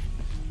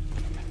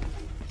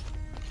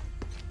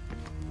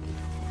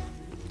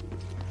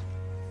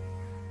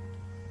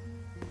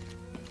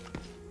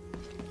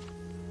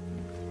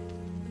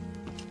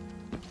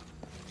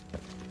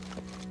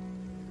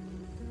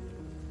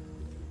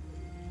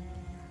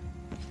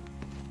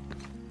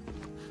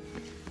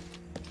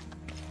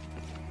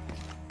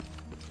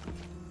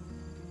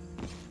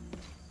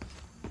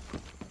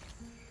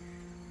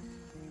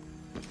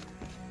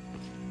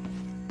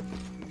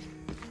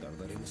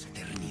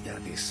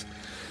 Eternidades.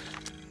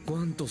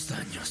 ¿Cuántos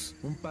años?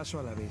 Un paso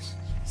a la vez.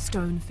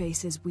 Stone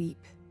faces weep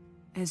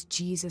as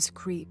Jesus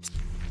creeps.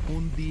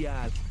 Un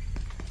día.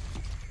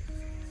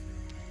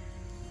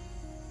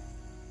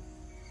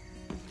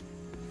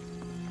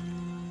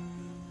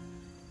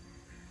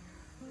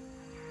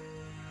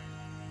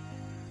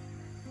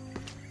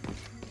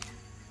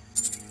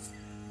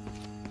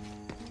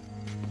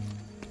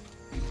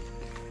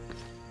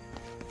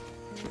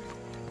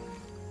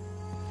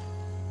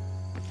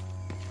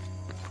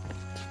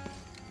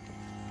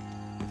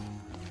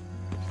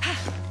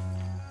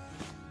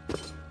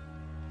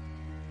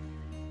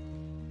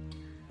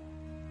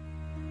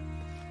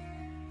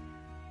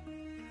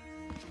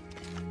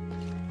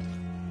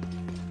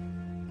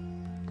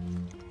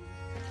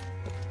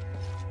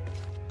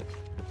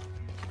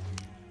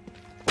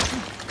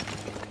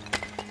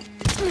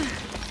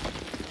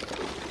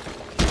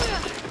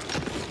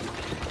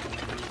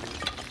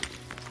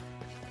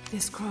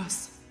 This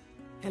cross,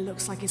 it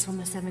looks like it's from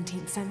the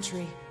 17th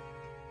century.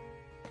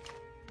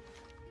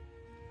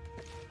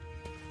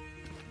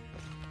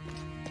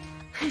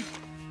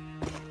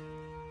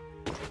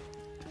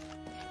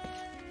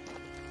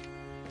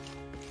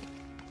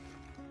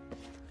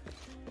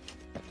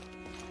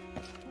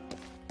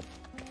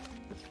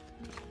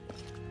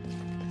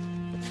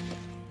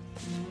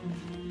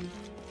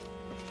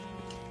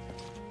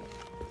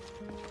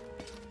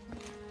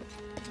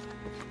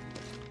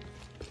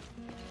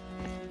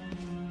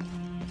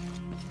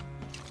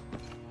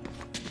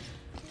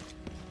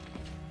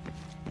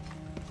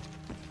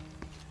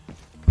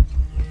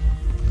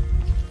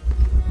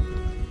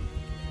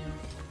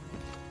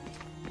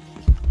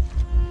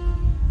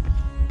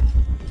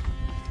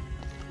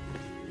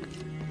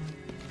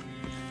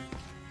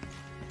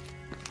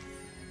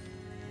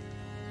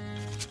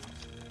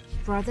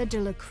 Brother de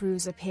la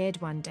Cruz appeared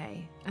one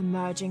day,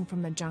 emerging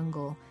from the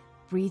jungle,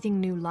 breathing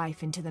new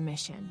life into the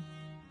mission.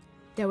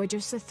 There were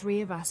just the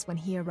three of us when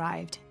he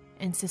arrived,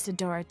 and Sister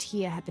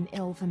Dorothea had been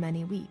ill for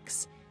many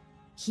weeks.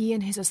 He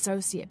and his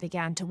associate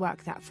began to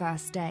work that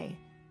first day.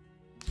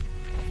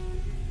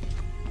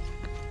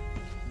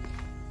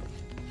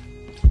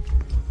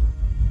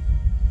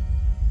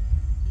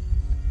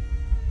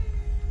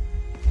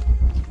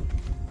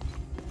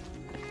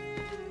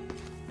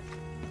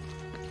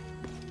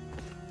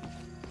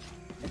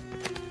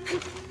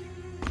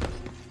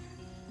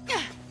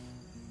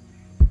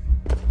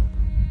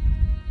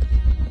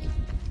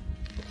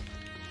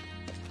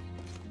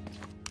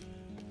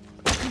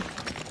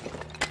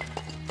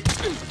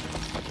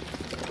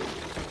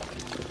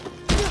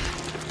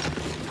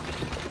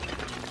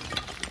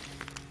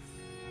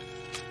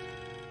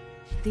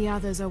 The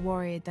others are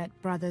worried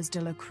that Brothers de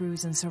la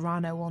Cruz and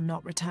Serrano will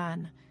not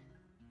return.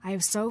 I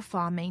have so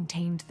far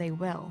maintained they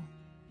will,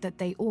 that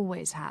they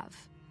always have.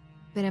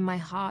 But in my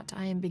heart,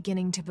 I am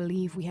beginning to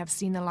believe we have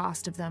seen the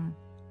last of them,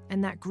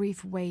 and that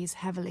grief weighs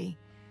heavily.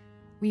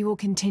 We will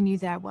continue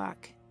their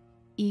work.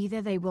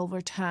 Either they will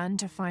return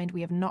to find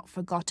we have not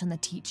forgotten the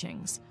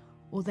teachings,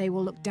 or they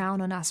will look down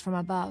on us from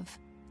above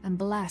and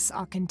bless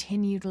our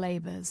continued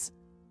labors.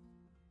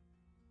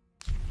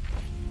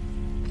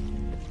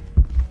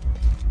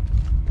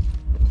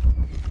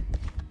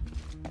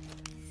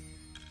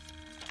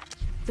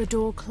 The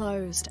door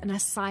closed and a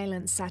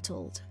silence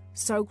settled,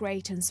 so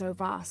great and so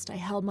vast I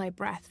held my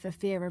breath for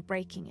fear of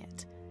breaking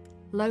it.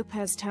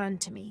 Lopez turned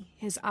to me,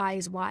 his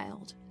eyes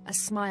wild, a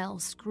smile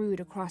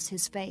screwed across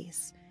his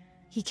face.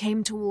 He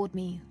came toward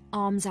me,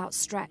 arms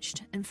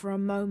outstretched, and for a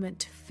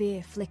moment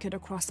fear flickered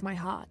across my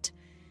heart.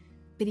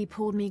 But he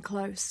pulled me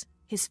close,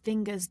 his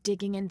fingers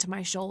digging into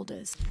my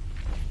shoulders.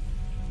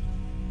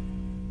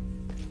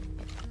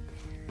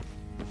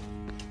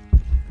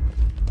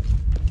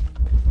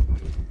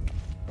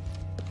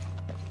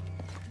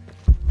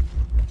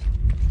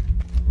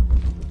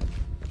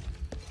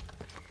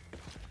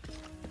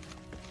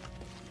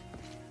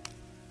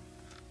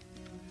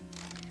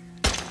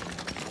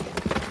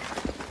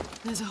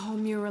 There's a whole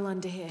mural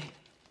under here.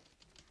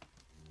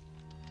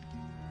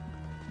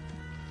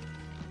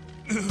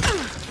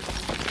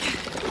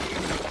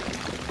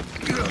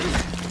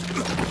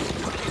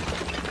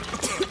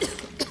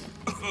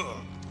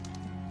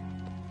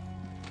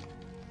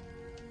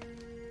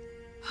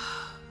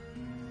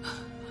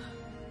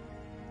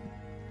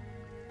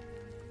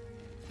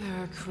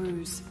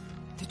 Veracruz,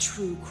 the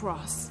true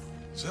cross.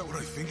 Is that what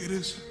I think it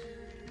is?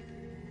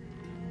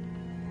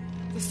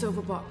 The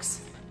silver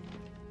box.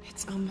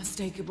 It's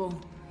unmistakable.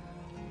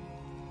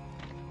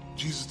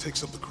 Jesus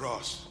takes up the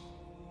cross.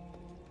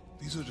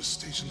 These are the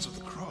stations of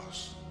the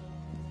cross.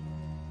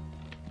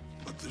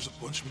 But there's a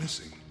bunch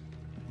missing.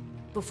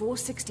 Before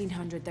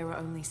 1600, there were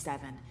only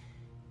 7.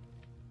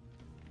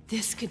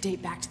 This could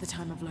date back to the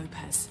time of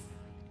Lopez.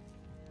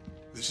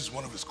 This is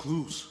one of his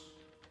clues.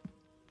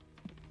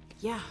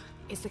 Yeah,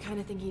 it's the kind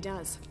of thing he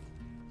does.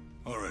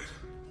 All right.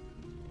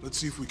 Let's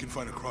see if we can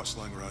find a cross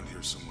lying around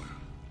here somewhere.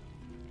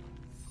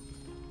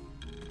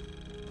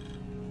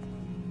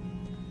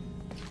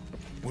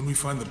 When we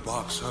find the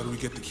box, how do we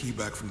get the key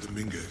back from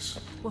Dominguez?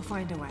 We'll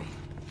find a way.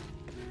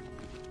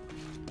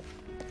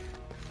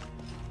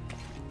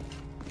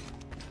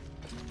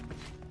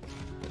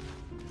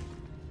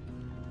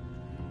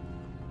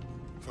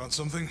 Found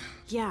something?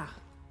 Yeah.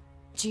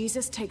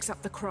 Jesus takes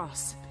up the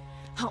cross.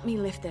 Help me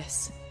lift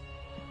this.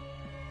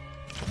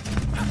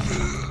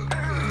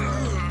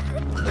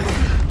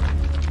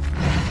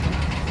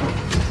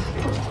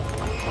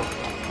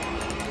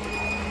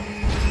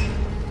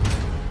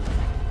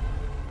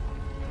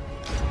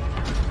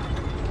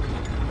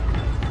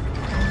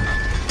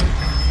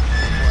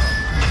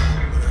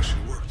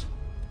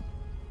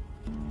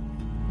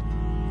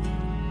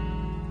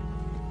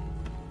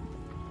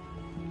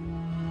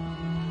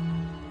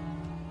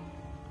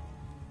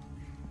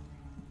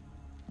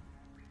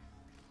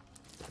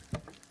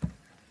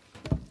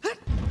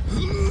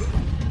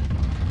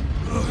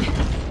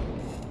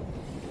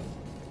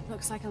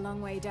 Looks like a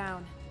long way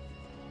down.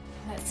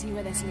 Let's see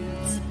where this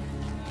leads.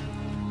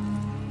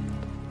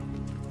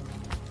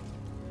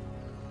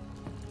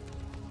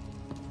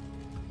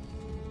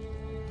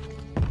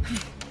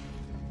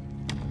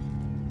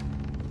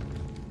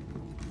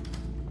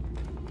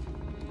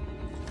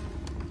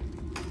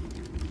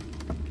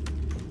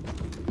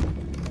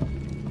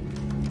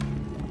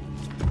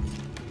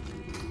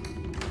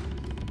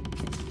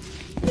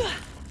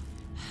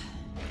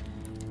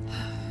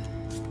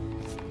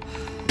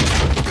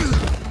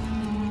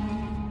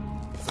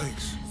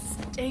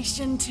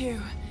 Station 2.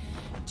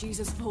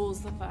 Jesus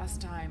falls the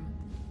first time.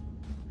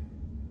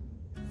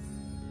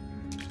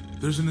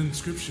 There's an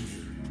inscription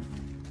here.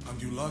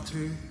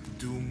 Ambulate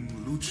dum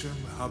lucem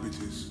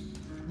habitis.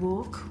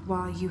 Walk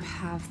while you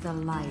have the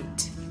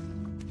light.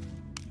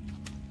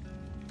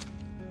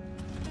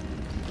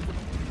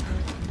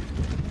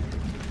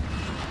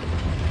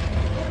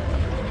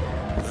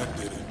 That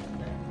did it.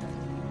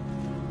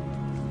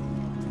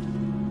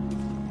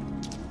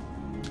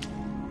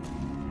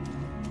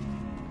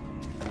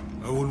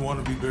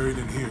 want to be buried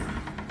in here.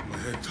 My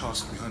head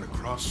tossed behind a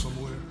cross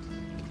somewhere.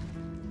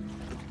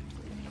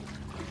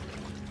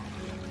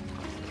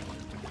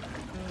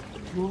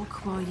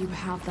 Walk while you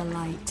have the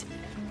light,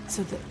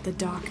 so that the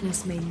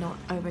darkness may not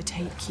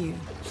overtake you.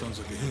 Sounds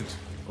like a hint.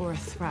 Or a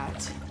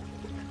threat.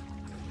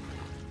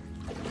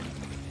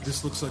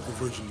 This looks like the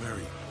Virgin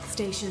Mary.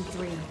 Station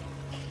 3.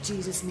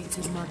 Jesus meets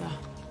his mother.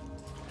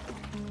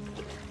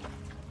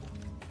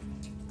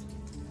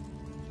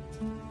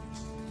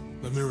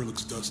 The mirror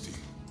looks dusty.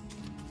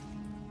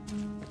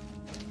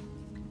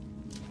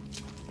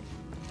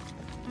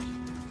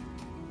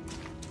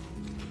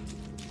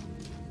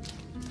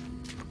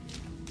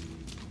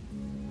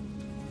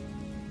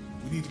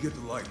 We need to get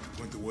the light to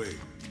point the way.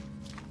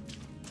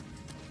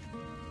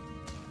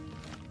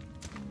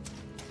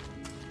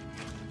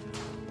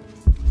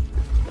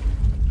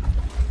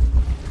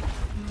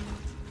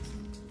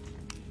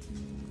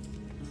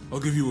 I'll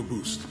give you a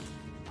boost.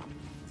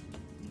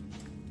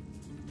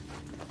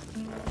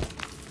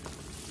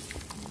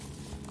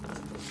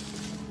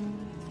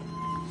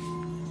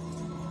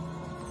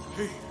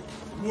 Hey,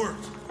 it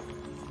worked.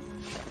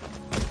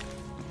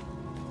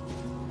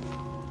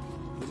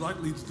 The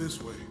light leads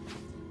this way.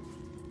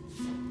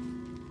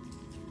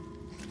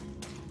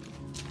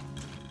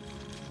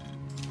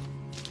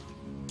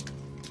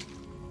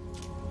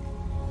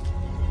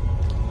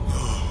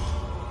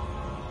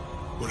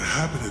 What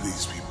happened to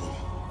these people?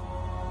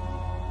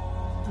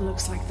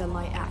 Looks like the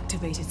light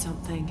activated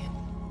something.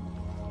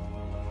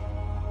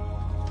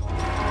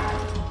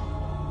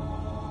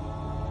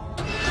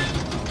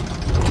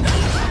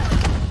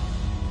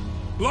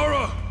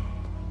 Lara!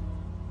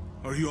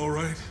 Are you all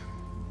right?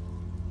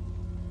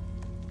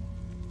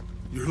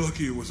 You're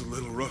lucky it was a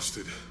little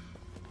rusted.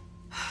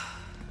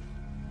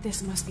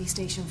 This must be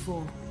Station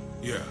 4.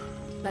 Yeah.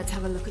 Let's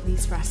have a look at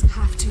these fresks.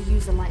 Have to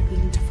use the light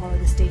beam to follow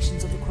the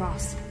stations of the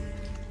cross.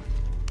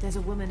 There's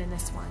a woman in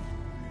this one.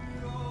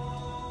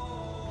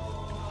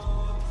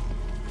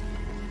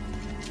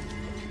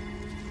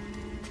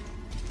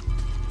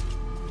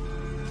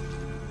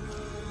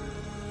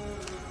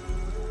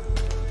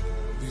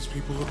 These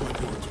people look like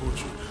they were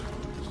tortured.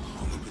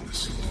 Hung up in the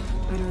ceiling.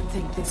 I don't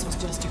think this was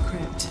just a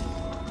crypt.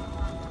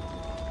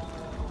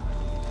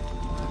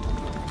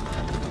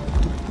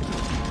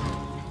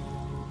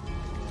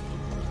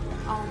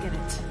 I'll get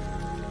it.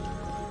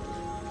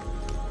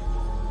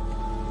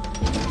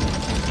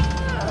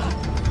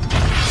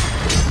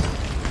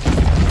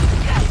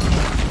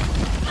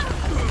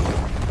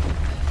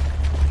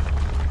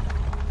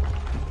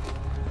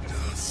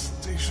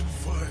 Station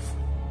 5.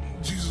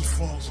 Jesus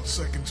falls a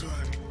second time.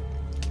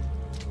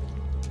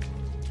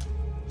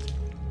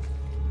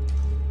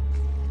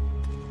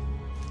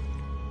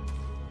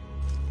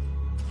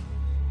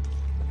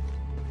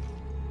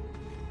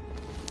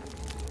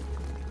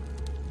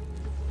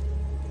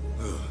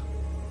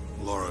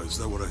 Lara, is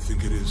that what I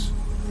think it is?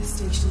 The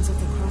Stations of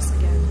the Cross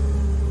again.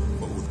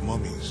 But with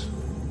mummies.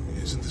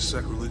 Isn't this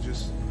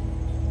sacrilegious?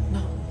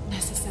 Not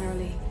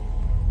necessarily.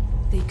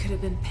 They could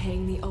have been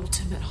paying the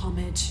ultimate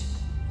homage.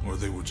 Or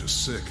they were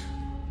just sick.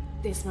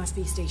 This must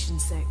be Station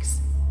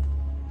 6.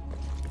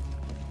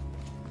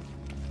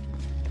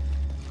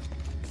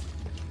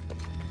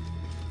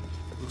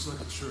 Looks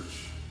like a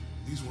church.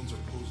 These ones are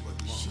posed like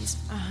monks.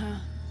 Uh-huh.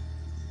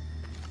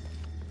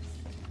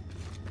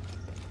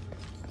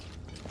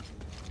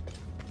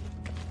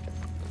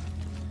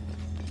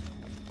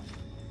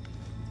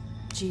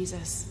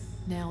 Jesus,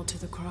 nailed to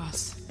the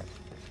cross.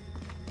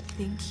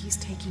 Think he's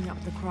taking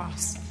up the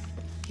cross.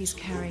 He's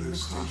carrying the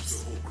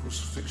cross. The whole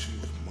crucifixion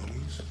with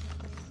mummies?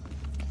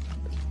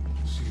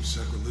 Seems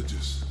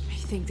sacrilegious. I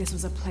think this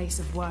was a place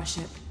of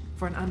worship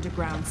for an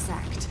underground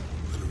sect.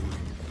 Literally.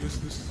 Guess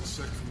this is a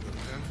sect from the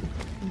pamphlet.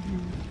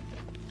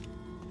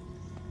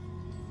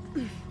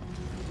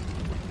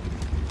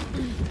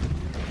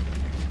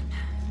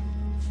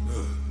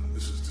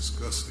 This is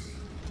disgusting.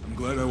 I'm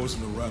glad I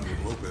wasn't around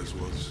when Lopez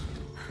was.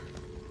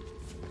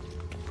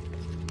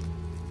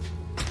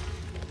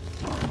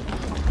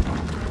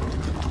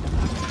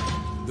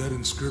 That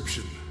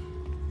inscription.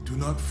 Do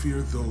not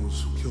fear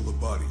those who kill the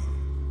body,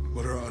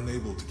 but are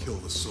unable to kill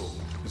the soul.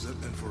 Is that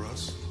meant for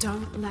us?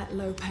 Don't let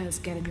Lopez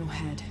get in your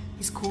head.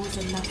 He's caused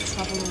enough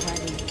trouble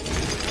already.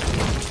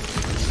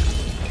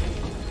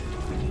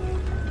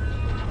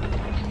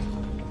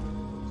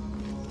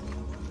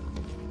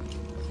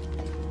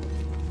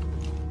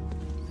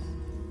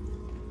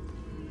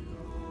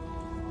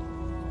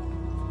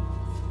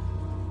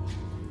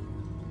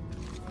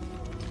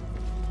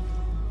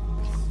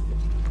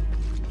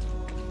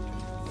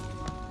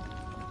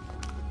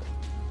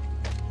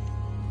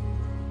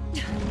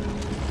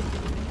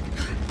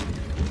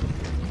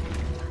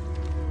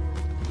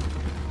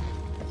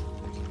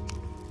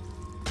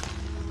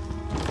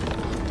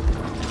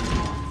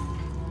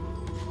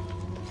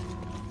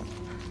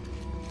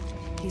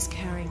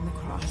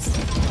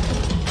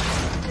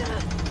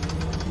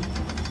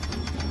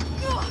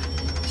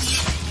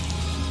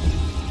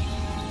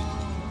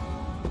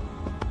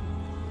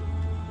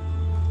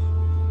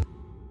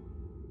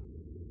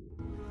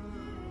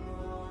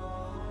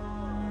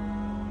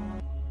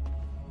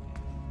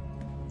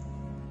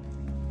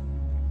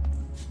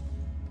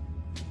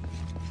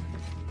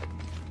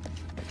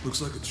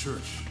 Looks like a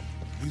church.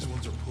 These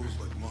ones are posed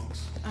like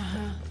monks.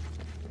 Uh-huh.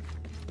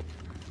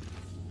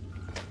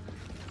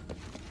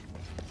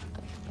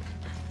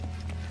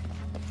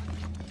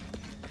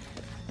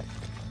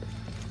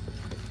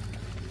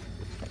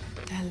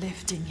 They're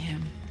lifting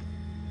him.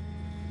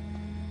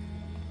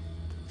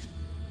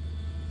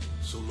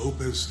 So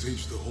Lopez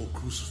staged the whole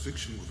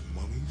crucifixion with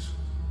mummies?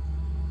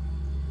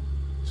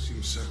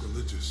 Seems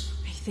sacrilegious.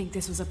 I think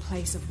this was a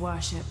place of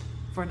worship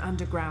for an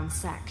underground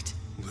sect.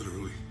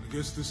 Literally. I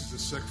guess this is a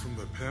sect from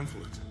the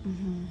pamphlet.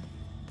 Mm-hmm.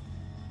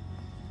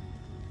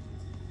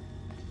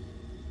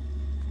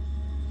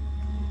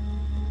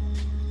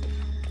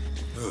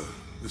 Ugh,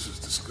 this is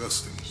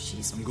disgusting.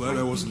 She's I'm glad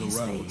I wasn't right in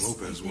around when his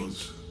face, Lopez I think.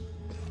 was.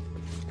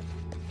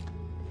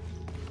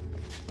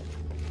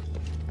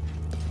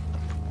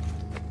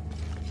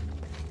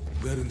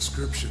 That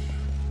inscription.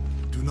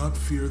 Do not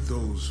fear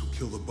those who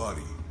kill the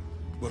body,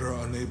 but are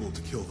unable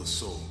to kill the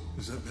soul.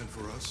 Is that meant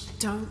for us?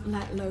 Don't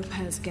let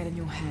Lopez get in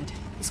your head.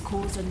 He's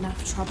caused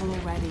enough trouble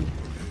already.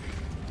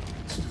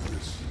 Let's do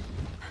this.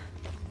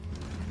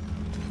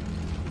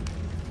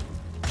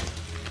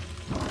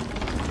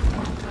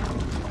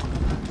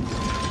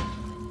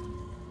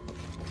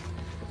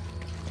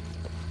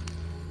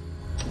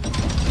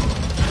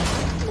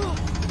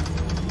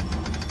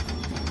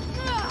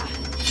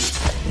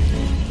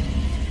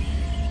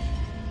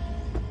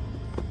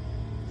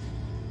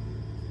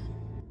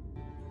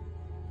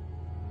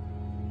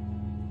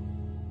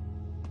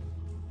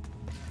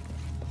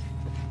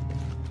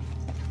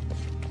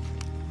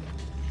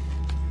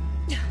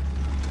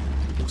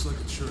 Looks like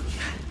a church.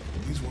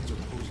 These ones are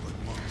posed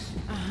like monks.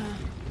 Uh-huh.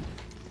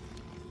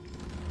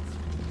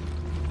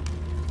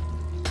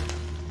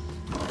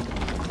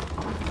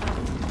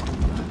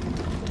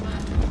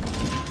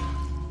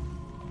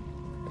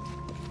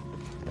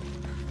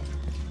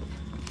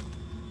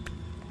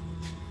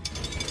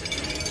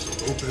 So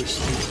Lopez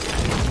staged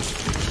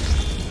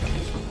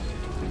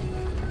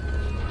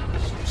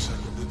seems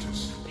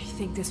sacrilegious. I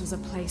think this was a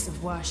place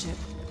of worship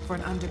for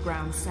an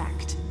underground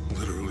sect.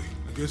 Literally.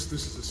 I guess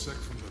this is a sect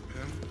from the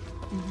pamphlet.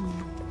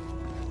 Mm-hmm.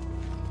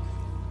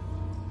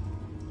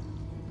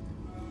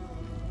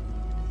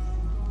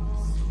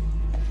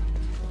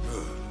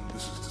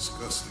 This is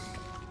disgusting.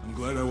 I'm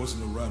glad I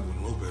wasn't around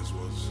when Lopez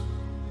was.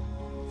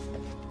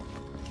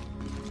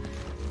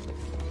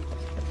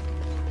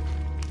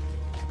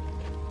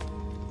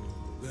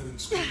 That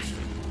inscription.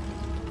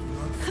 Do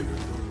not fear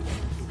those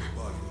who kill the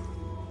body,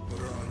 but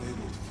are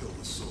unable to kill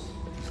the soul.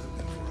 Is that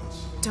meant for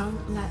us?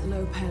 Don't let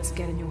Lopez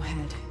get in your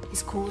head.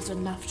 He's caused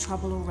enough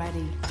trouble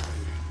already.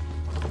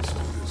 Let's do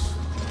this.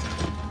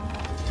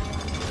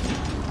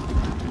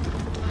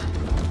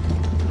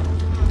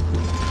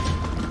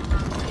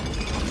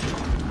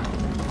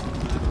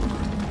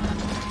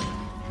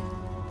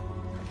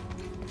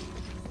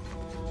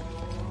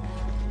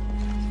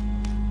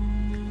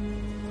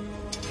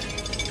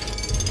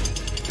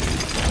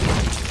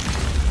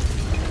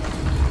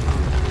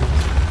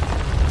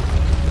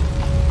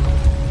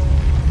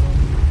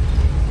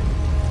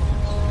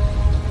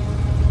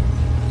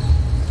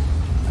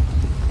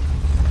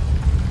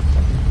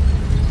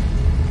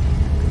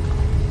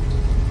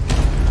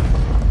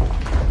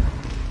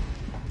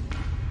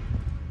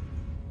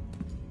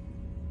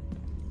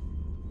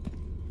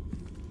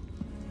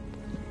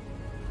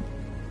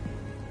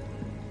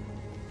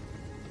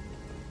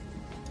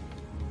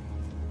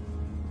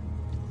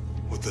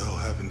 What the hell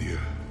happened here?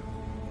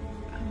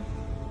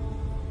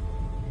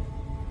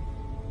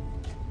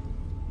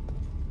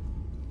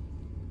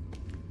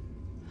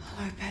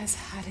 Lopez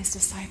had his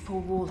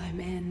disciple wall him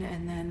in,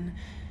 and then...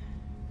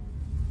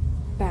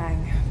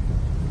 bang.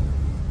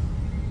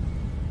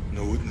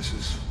 No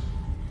witnesses.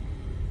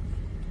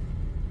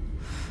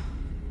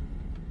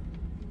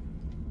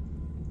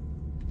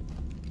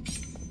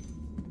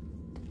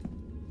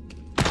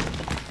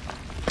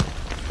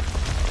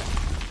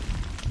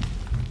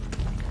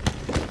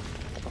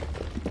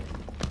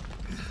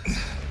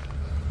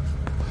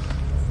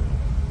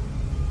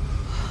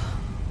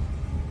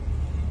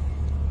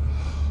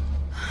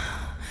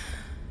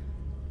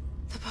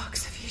 The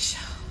box of Isha.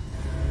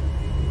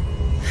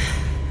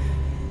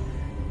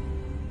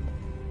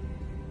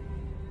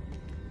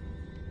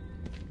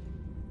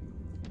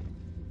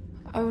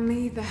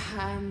 Only the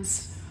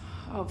hands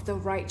of the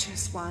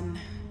righteous one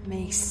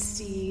may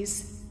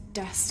seize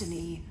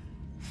destiny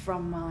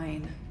from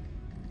mine.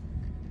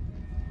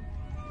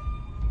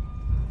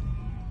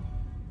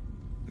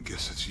 I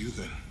guess it's you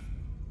then.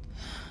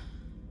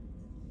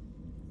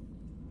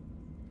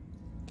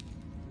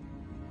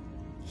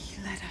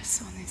 He led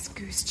us on this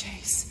goose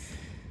chase.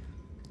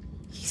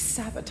 He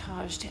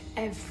sabotaged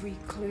every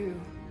clue.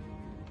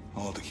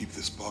 All to keep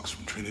this box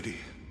from Trinity.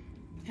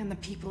 And the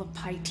people of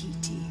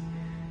Paititi.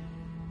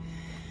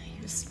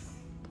 He was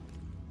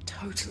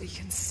totally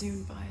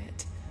consumed by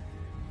it.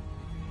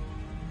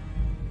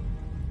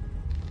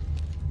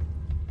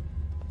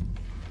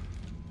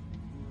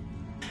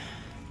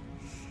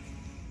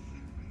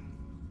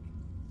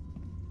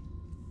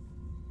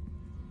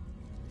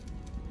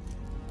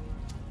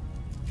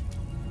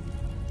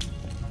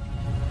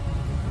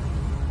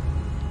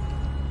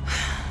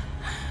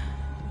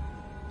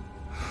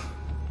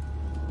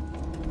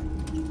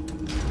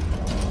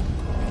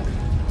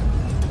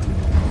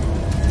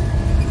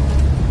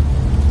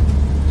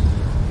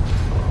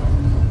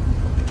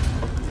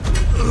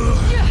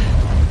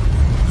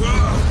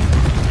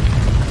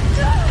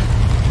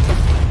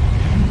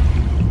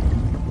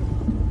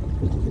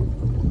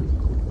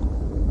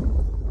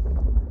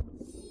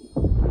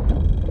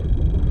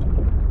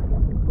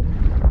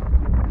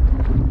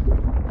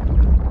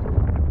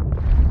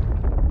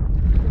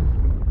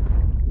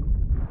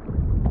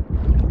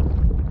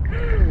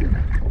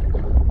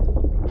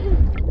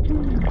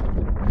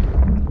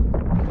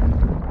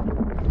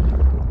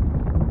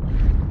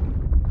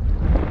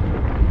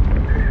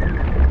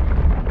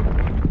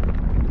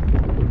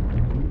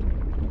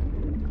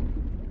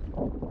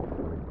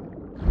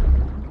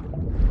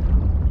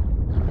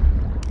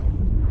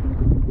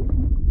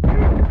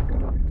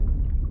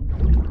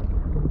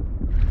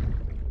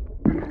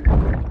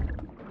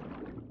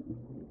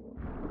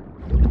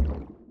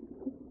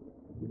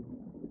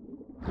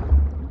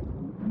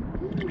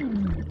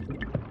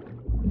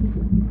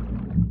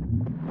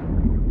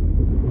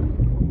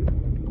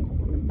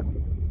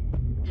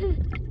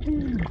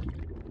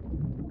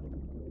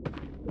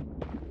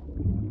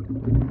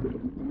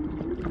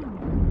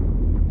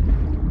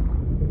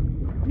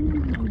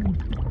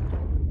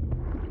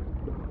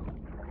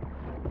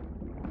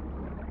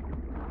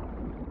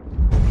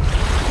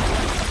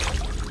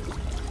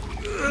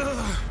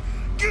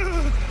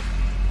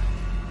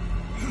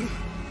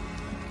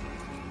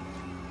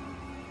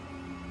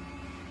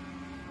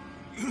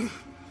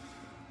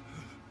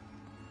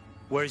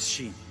 Where is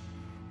she?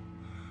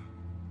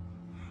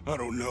 I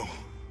don't know.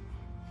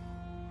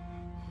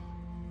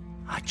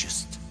 I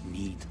just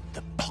need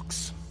the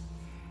box.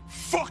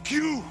 Fuck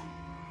you!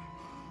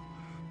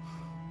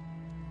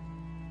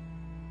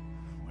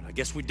 Well, I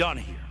guess we're done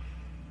here.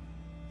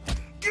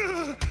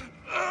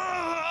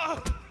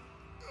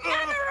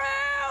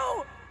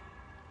 Amaru!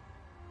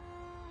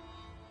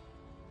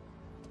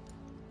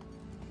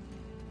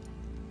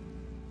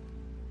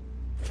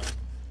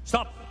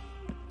 Stop!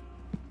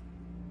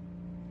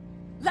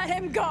 Let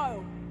him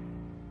go!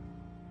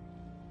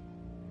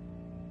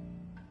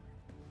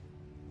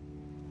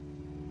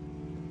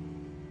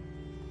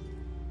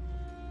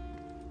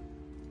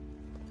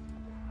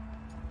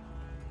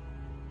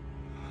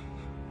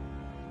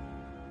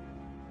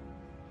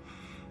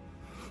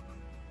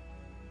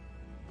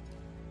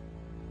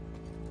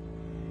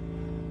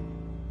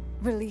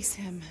 Release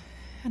him,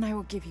 and I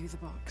will give you the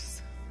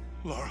box.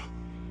 Lara,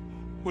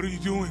 what are you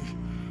doing?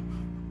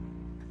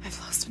 I've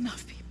lost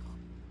enough people.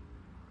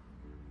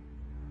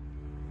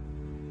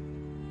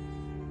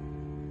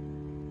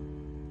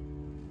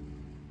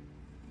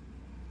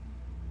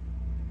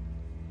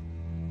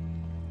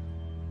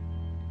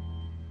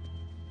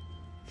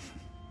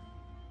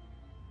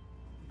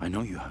 I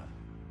know you have.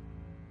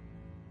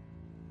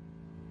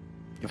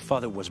 Your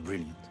father was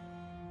brilliant.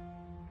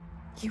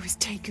 He was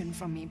taken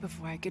from me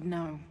before I could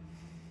know.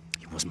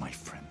 He was my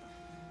friend.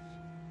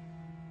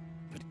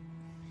 But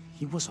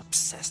he was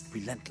obsessed,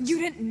 relentless. You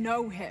didn't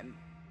know him.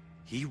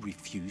 He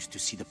refused to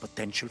see the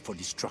potential for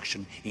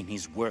destruction in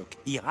his work.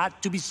 He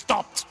had to be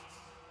stopped.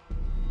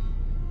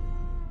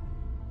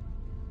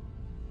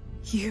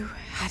 You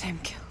had him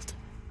killed.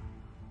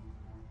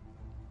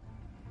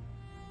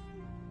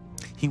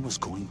 He was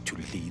going to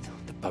lead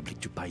the public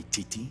to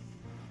Paititi.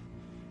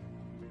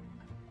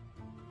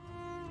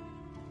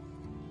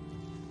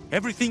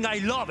 Everything I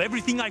love,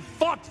 everything I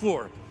fought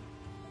for.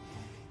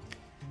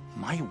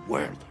 My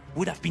world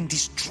would have been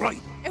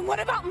destroyed. And what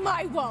about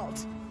my world?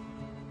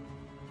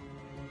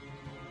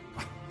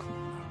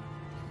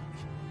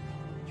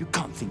 You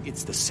can't think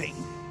it's the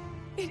same.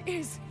 It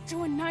is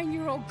to a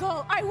 9-year-old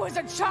girl. I was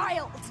a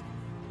child.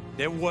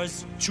 There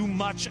was too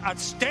much at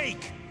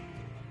stake.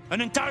 An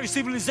entire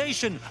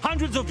civilization,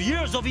 hundreds of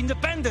years of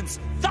independence,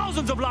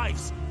 thousands of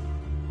lives.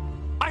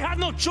 I had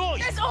no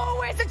choice. There's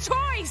always a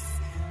choice.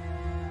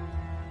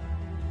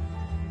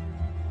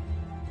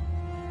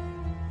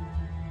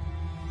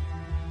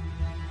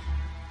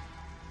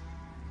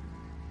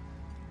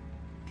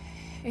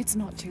 It's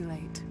not too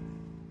late.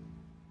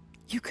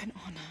 You can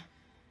honor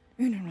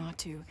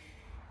Unuratu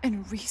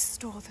and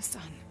restore the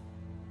sun.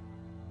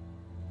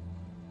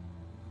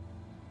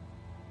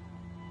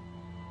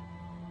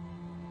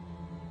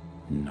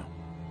 No.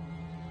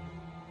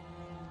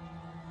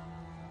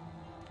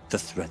 The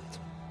threat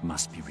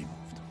must be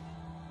removed.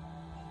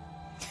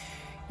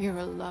 You're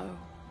a low,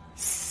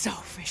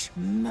 selfish,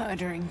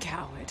 murdering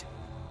coward.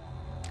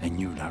 And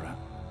you, Lara?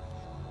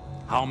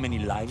 How many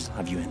lives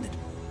have you ended?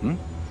 Hmm?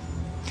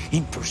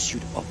 In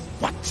pursuit of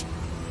what?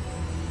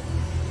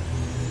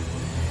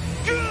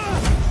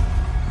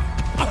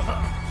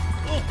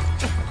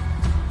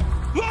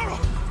 Lara,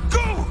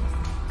 go!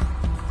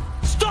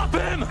 Stop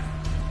him!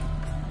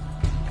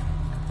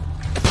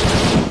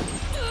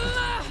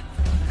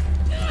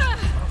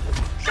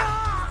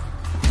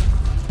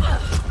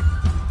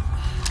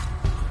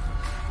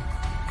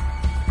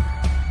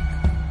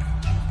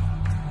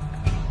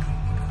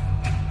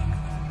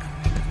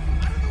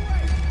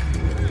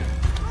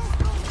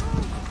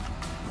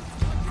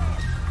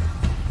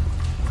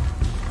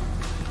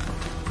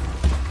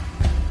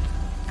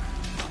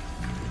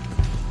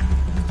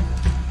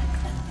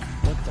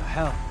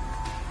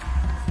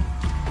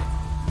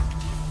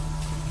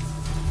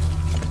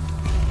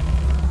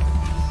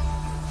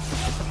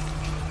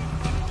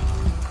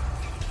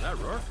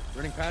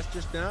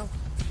 Just now?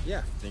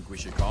 Yeah. Think we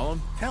should call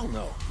him? Hell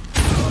no.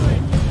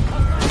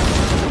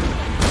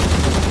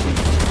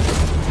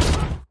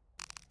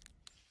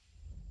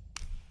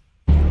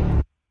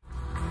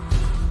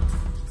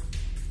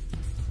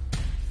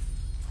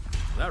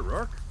 Is that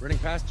Rourke? Running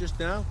past just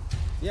now?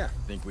 Yeah.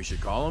 Think we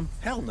should call him?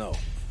 Hell no.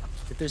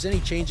 If there's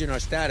any change in our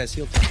status,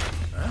 he'll...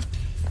 Huh?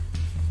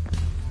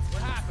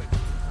 What happened?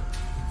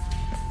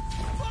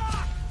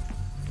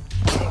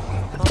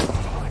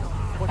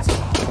 What the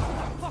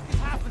fuck is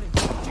happening?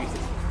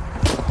 Jesus.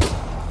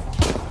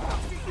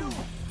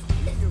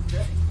 You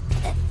okay?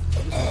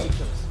 It was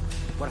ridiculous.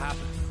 What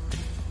happened?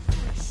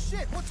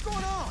 Shit, what's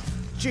going on?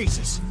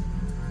 Jesus.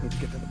 Need to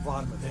get to the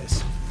bottom of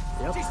this.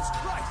 Yep. Jesus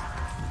Christ!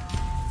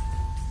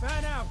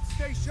 Fan out,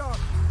 stay sharp.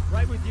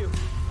 Right with you.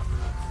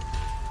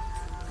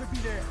 Could be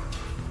there.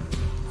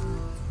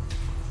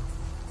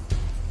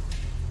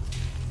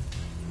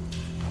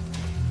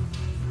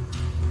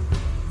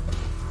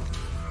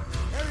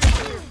 Area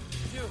clear.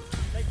 You,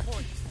 take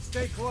point.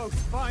 Stay close.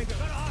 Find him.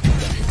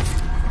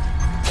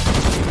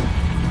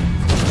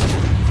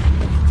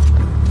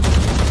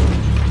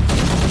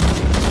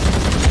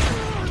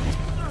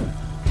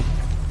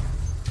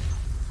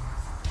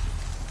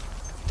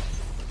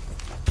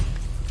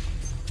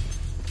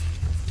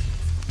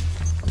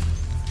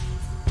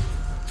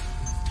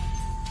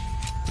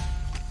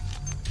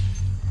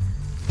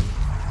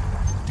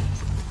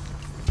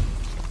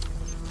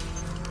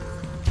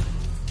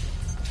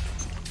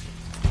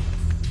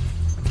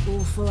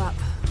 full up.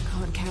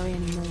 Can't carry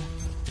any more.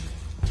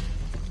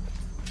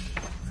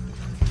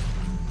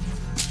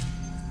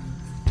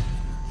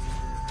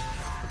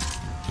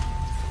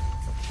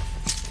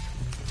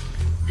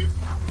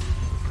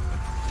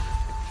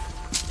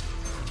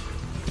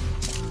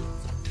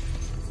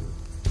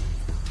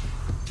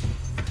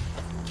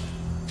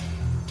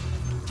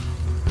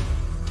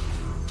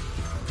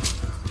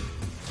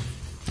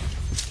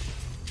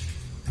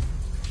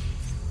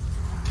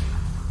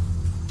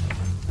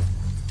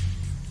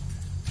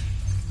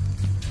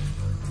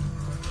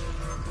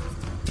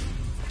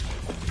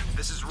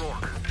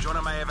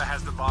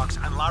 Has the box,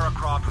 and Lara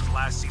Croft was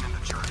last seen in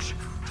the church.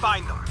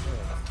 Find them.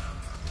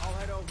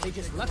 They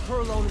just left her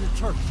alone in the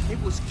church. It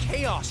was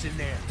chaos in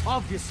there,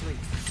 obviously.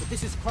 But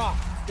this is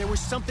Croft. There was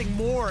something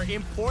more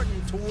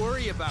important to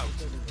worry about.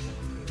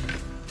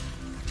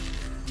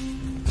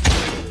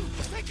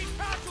 Taking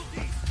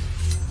casualties!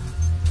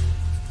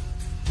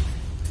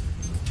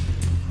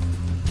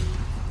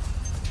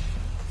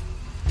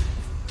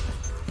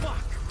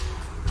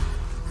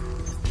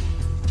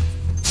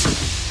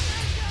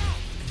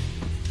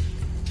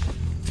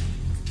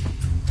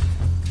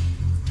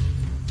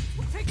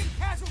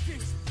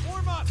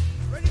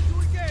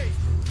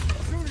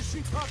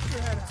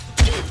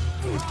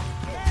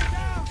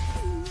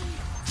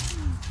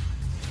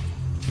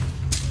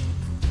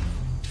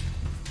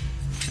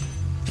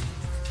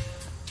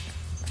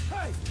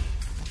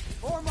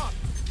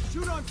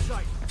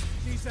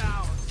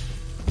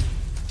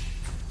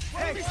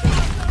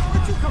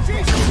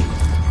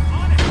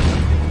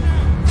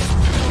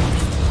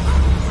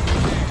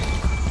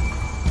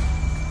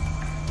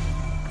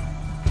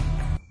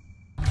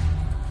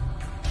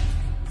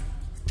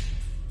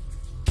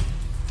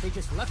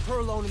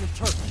 Alone in the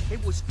church.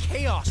 It was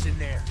chaos in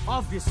there,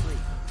 obviously.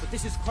 But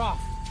this is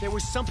Croft. There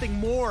was something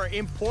more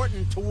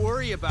important to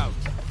worry about.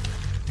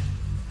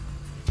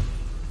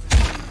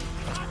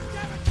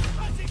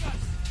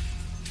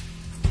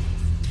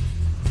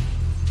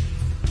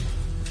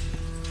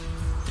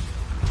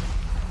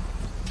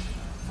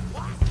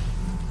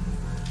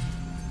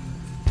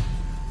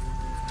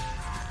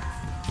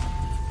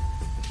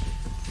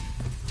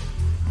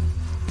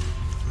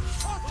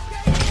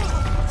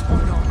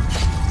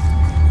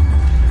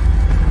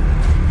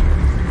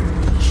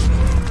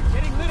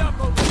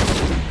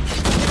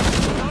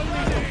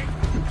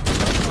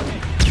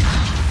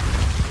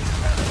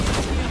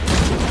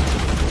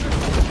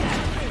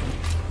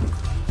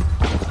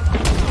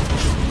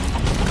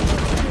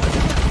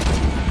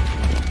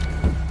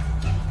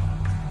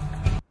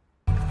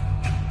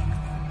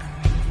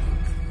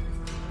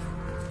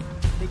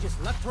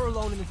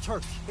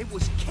 Church. It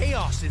was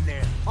chaos in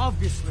there,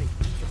 obviously.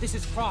 But this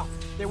is Croft.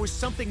 There was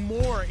something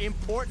more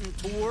important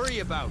to worry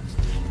about.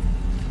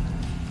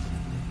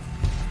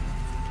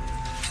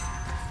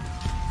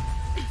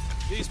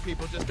 These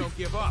people just don't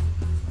give up.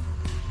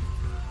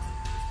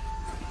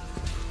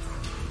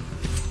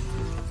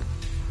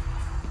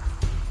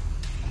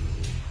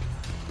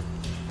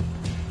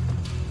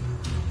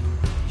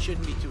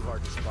 Shouldn't be too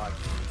hard to spot.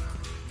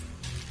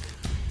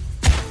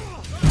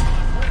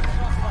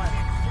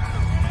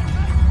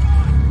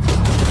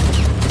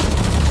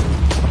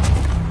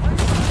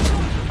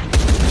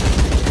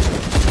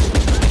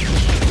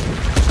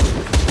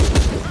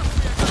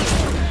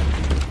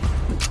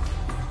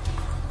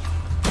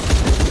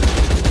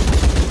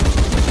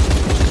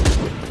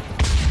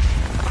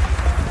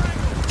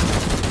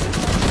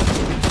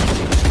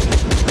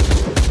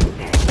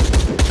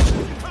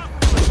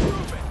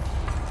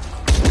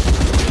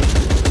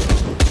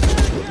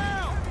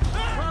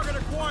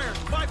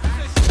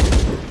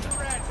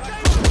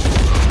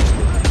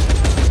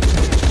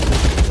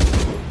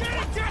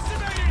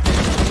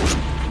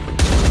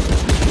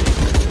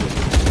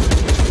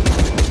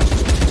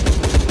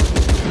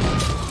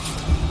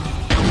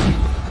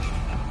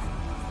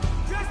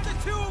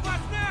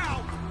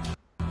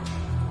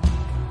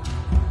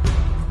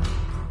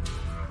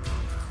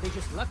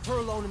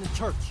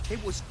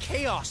 It was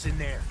chaos in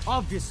there,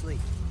 obviously.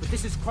 But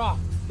this is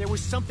Croft. There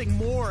was something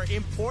more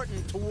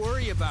important to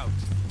worry about.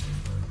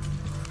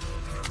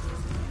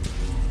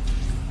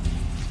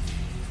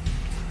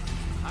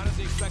 How does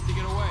he expect to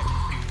get away?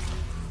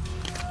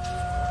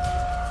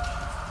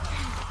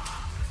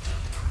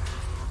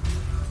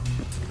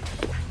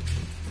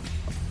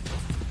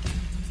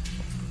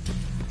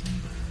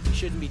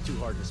 Shouldn't be too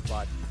hard to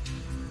spot.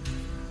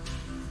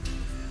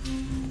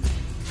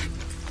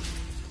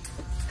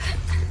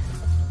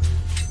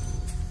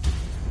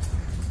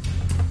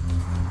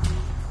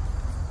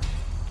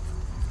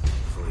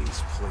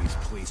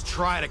 Please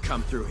try to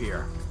come through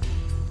here.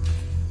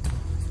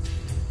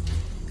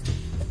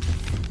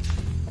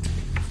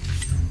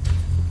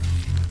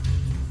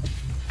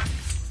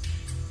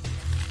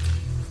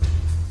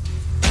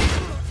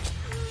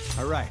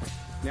 All right,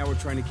 now we're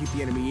trying to keep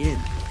the enemy in.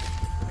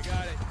 I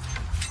got it.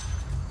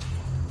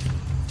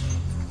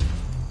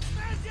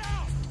 Stand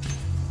down!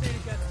 Stay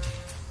together.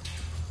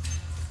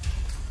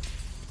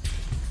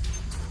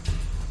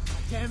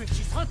 God damn it,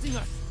 she's hunting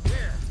us!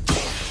 Where?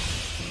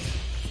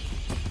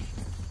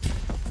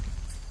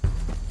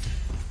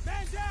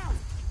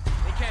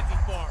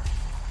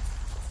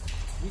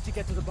 Need to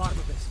get to the bottom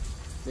of this.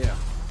 Yeah.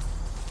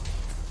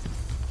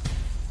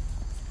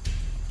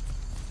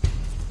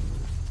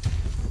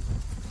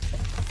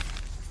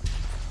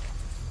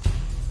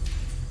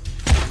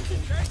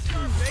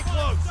 Stay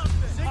close.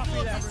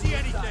 Signal if you see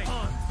anything.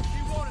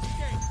 She won't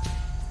escape.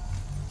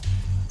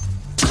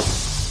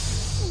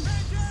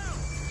 Man down.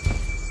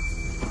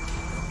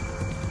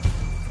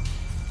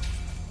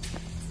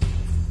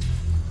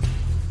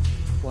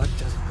 What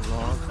doesn't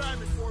belong? Loose time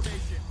in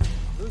formation.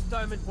 Loose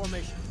time in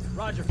formation.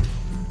 Roger.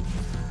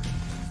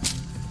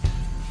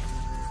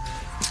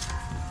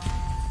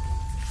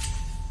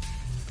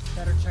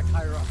 Better check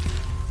higher up.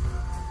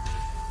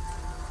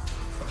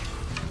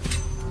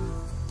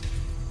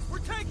 We're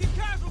taking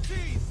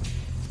casualties!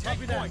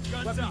 Copy that.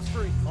 Guns Weapons up.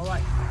 Free. All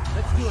right,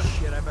 let's do it.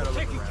 Shit, I better We're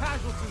look taking around.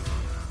 casualties.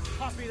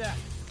 Copy that.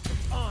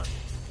 On.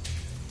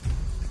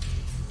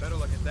 Better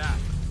look at that.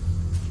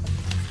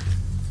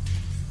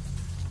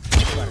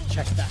 Gotta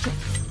check that.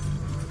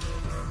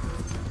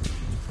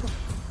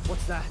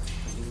 What's that?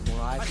 I need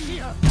more eyes. I see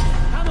her.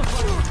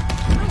 Camouflage.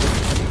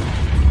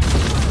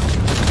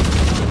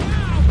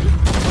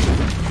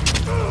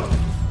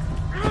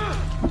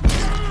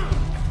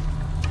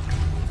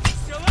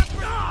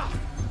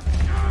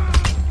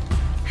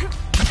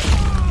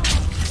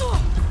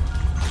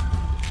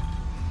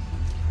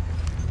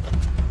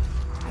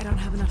 I don't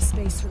have enough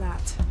space for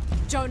that.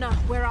 Jonah,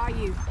 where are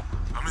you?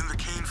 I'm in the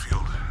cane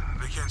field.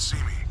 They can't see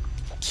me.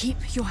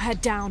 Keep your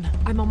head down.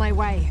 I'm on my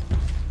way.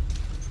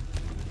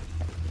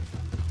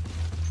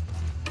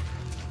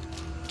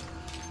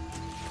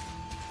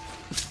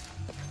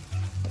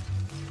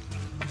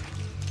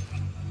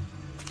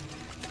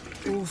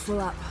 All full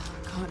up.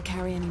 Can't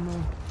carry any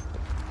more.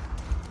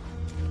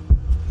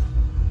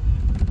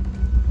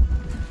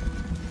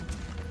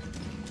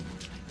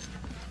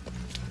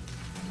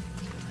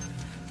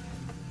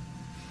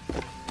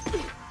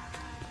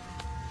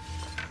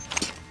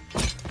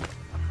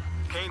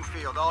 Cane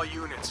field, all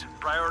units.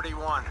 Priority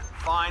 1.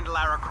 Find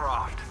Lara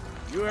Croft.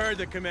 You heard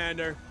the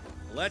commander.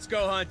 Let's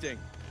go hunting.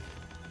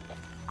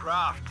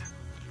 Croft,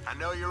 I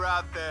know you're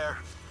out there.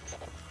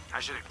 I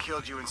should have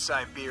killed you in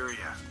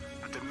Siberia,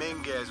 but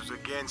Dominguez was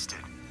against it.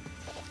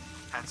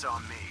 That's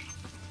on me.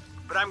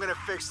 But I'm gonna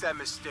fix that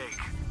mistake.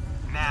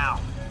 Now.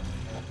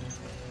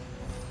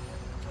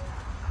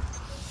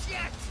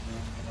 Shit!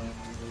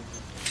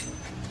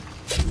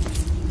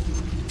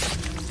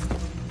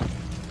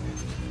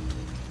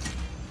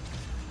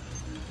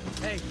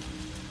 Hey,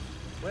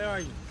 where are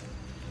you?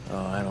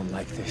 Oh, I don't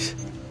like this.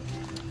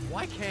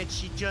 Why can't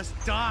she just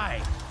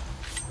die?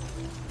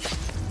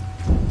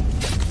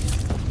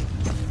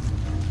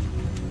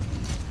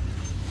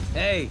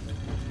 Hey!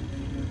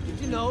 Did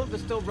you know they're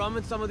still rum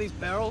in some of these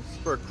barrels?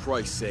 For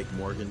Christ's sake,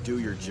 Morgan, do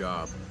your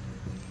job.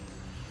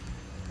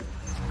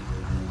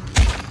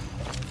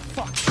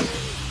 Fuck!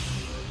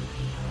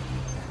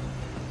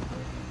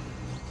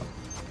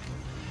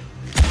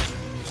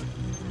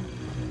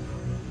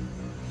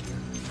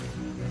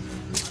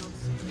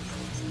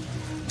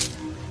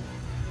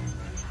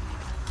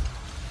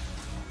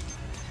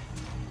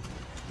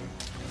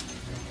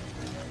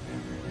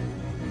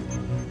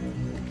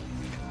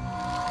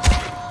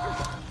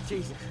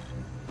 Jesus.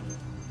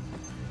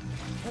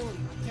 Holy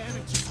damn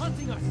it, she's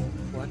hunting us!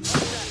 What?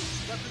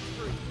 Weapons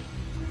free.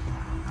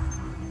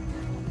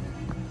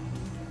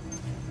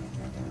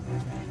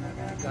 I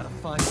gotta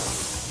find her.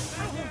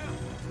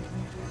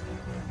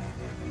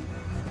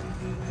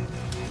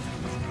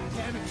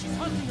 Damn it, she's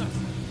hunting us!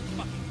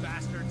 Fucking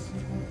bastards!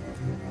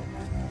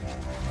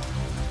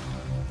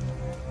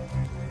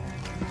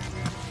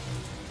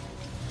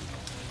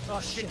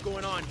 Oh shit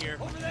going on here.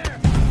 Over there!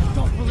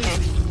 Don't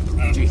believe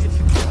me! Jesus!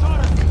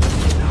 Got her!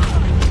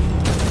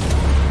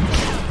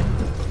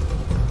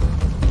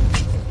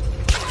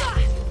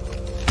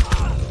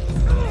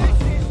 This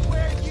is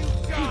where you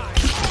die!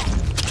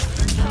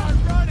 Start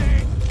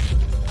running!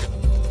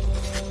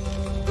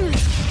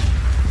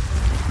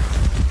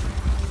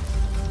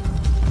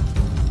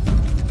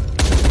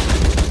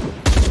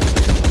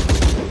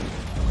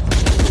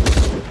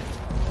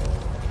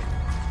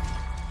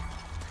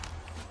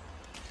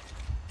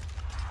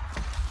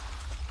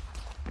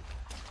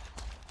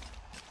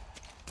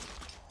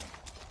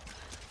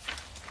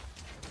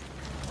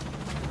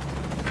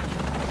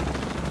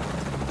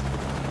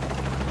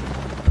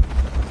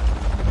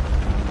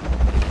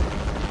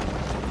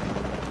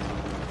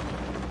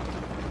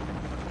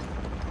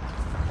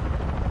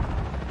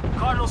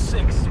 Cardinal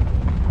 6.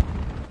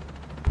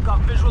 Got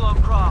visual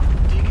on Croft.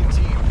 Deacon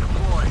team,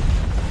 deploy.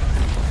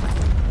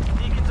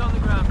 Deacon's on the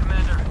ground,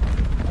 Commander.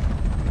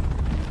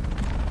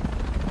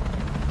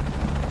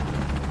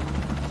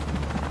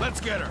 Let's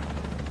get her.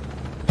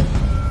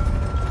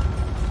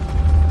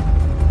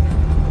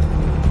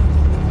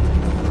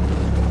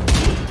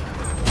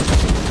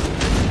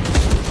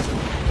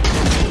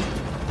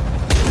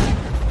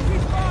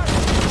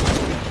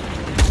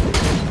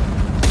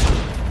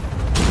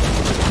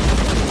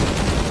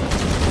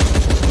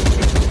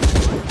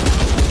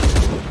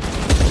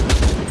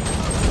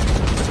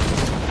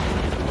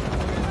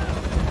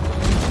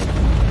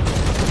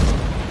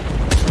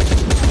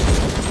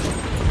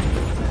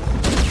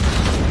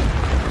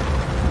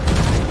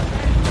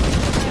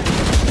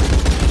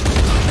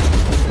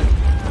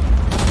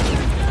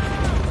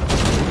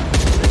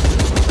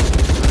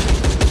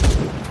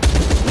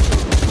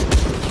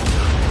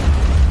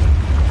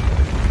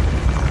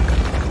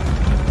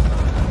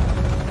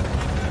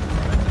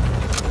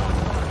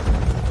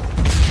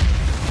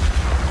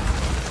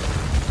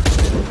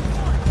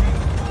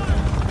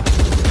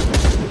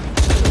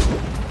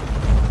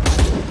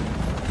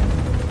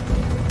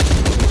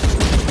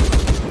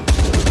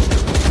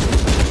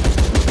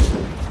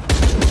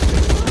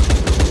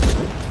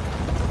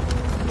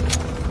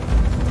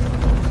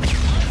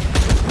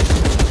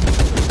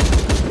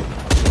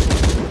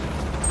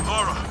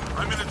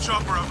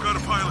 over. I've got a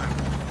pilot.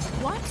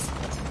 What?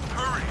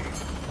 Hurry.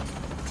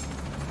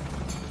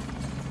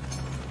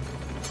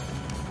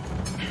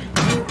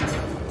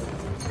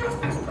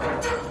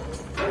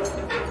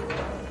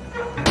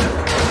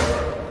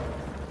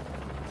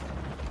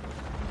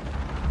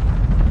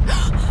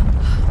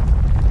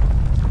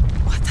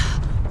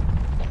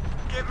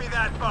 Give me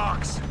that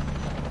box.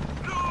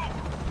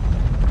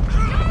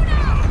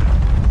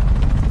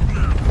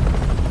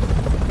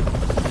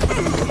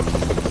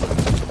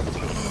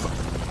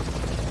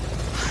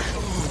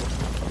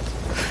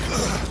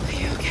 Are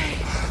you okay?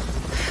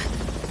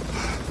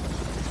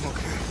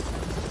 Okay.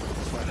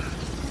 Fine.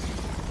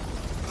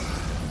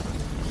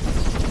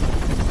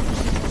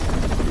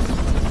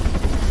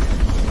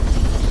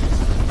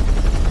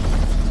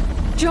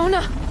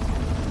 Jonah!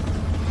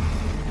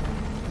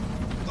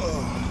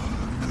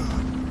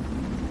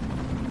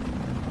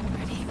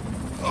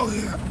 Oh,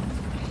 yeah.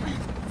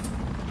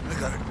 I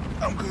got it.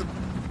 I'm good.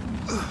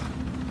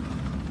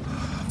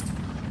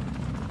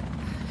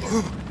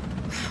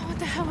 What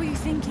the hell were you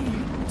thinking?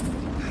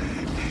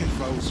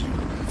 If I was you, it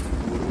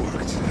would have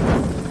worked.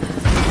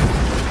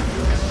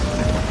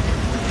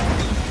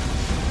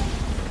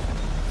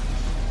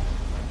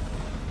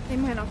 They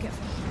might not get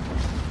far.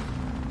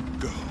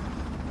 Go.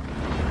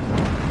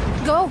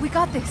 Go, we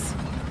got this.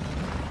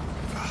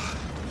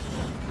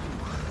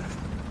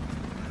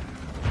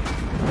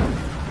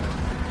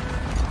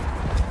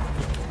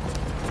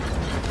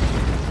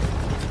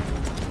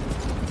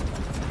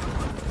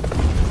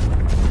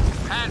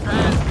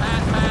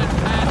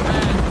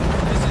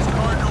 This is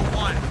Cardinal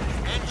 1.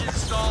 Engine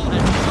stall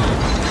and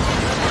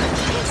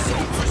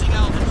losing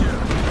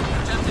altitude.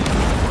 Attempting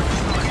forward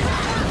start.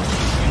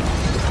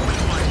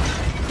 Going white.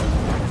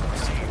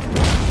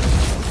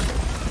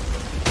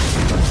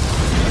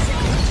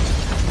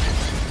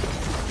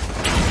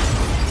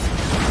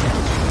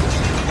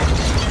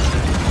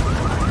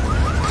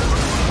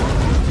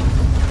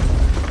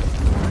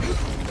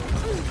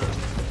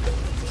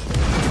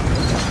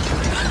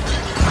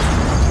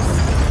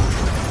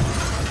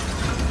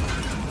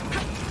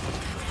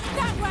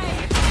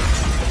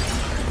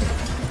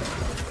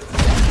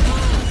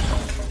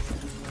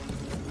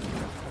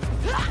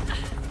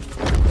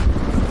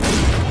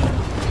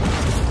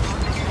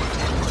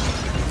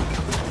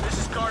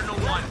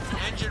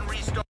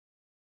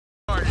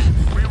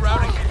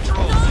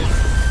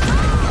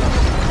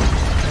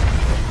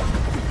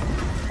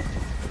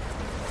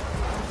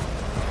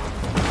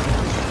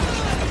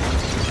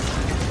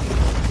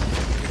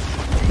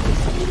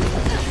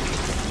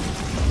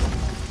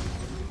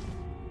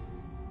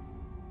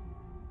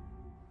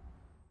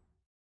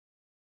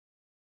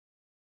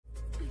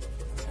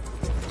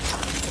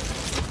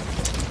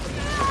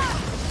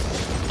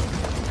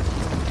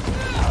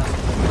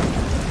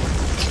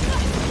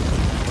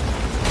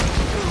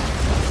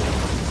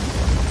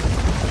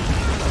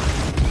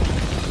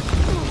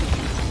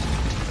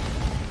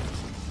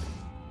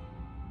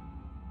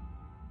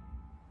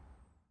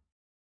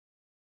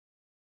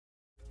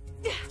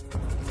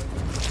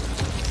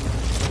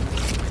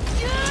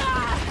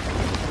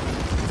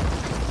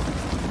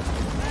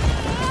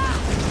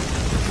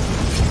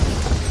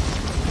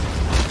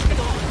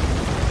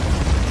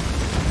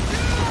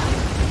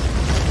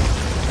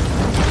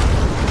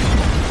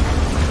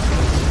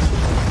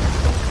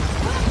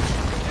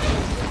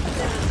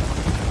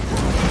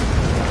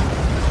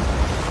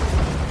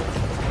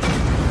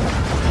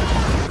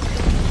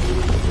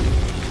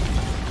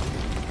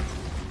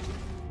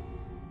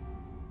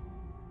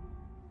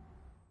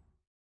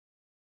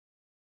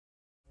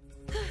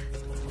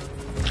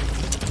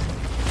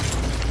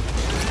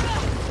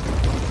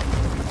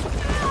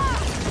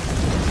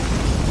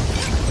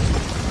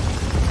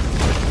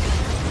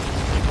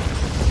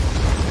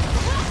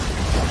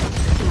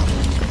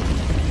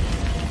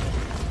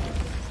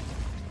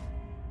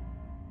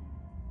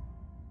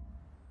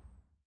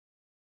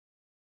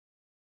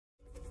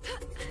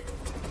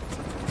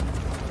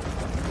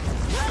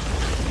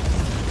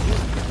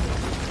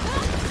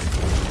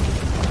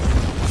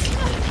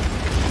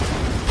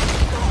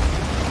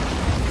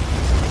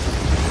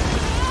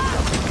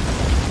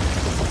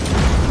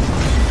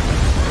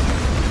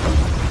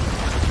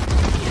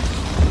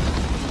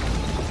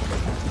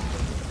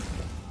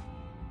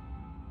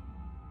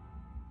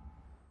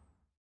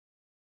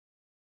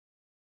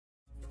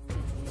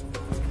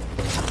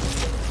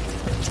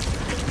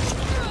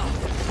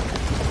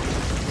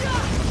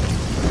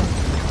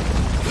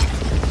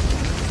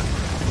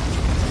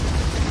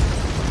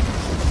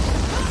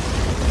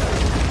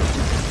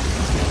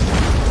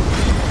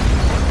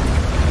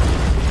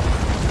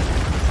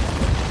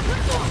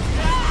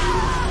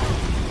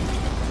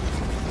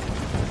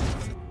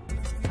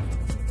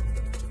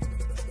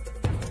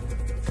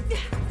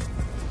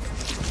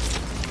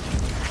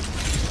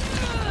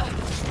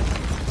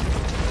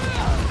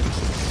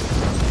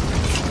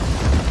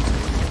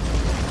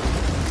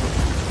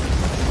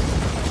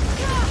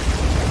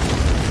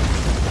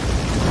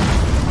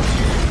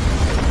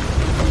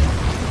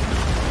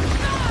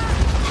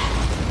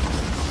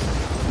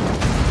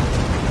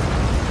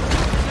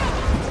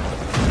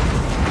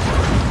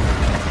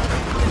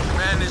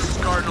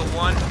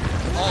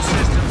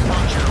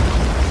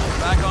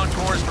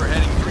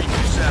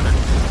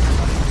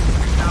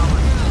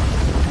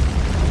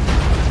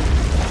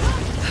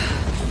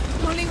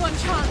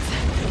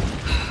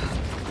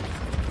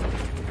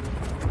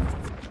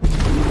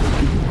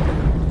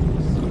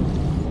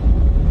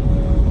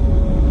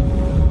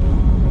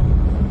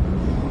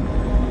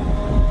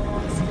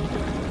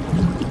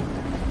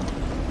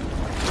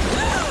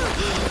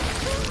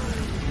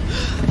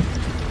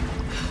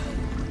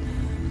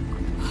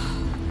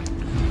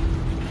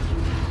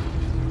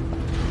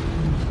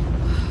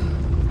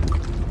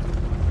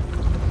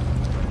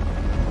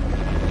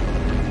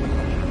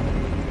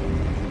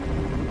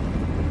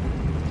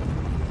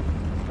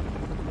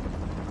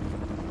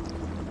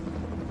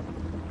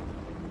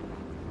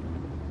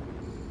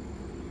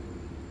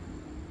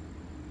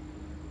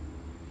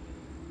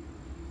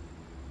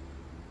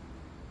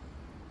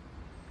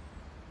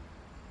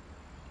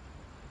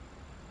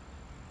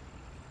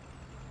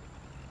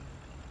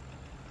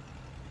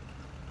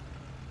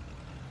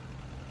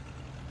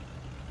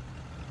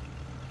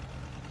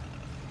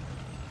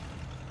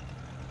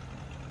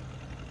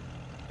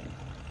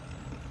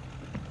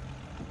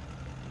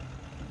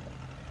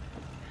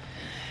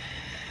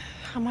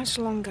 much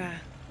longer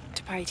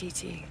to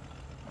Paititi?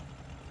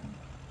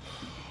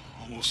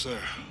 Almost there.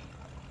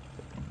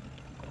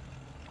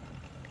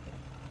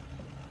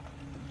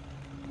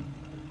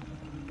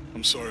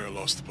 I'm sorry I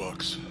lost the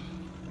box.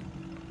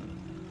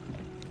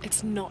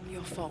 It's not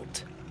your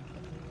fault.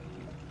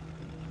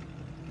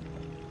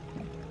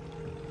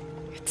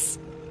 It's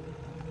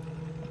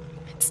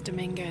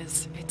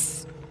Dominguez.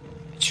 It's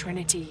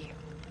Trinity.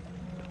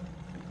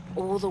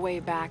 All the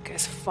way back,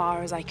 as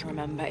far as I can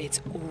remember,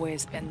 it's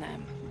always been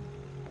them.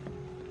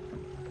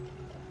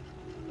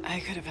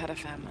 I could have had a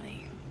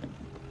family.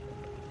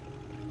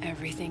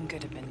 Everything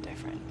could have been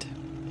different.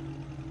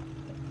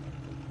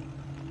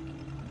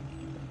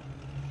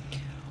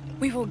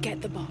 We will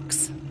get the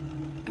box,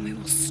 and we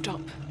will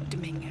stop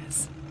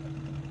Dominguez.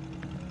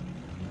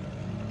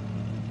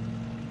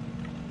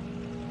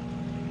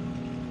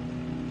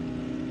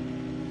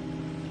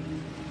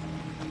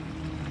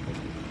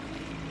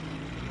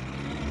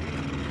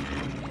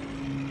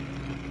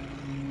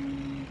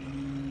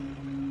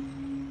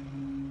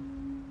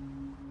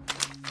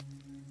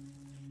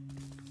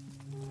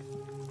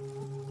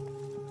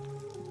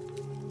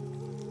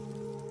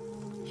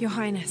 Your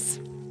Highness.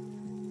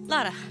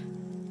 Lara.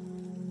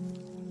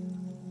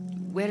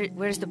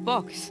 Where's the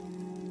box?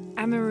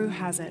 Amaru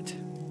has it.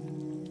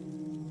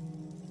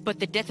 But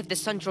the death of the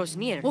sun draws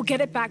near. We'll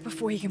get it back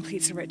before he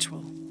completes the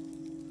ritual.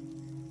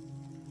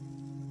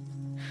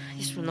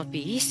 This will not be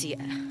easy.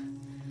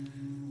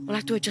 We'll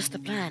have to adjust the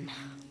plan.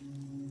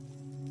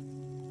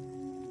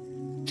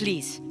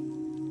 Please,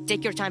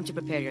 take your time to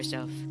prepare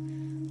yourself.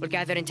 We'll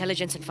gather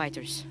intelligence and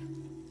fighters.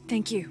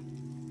 Thank you.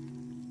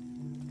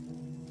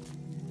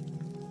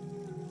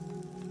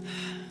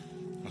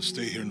 I'll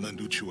stay here and lend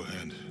Uchu a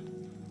hand.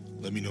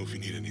 Let me know if you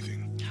need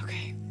anything.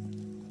 Okay.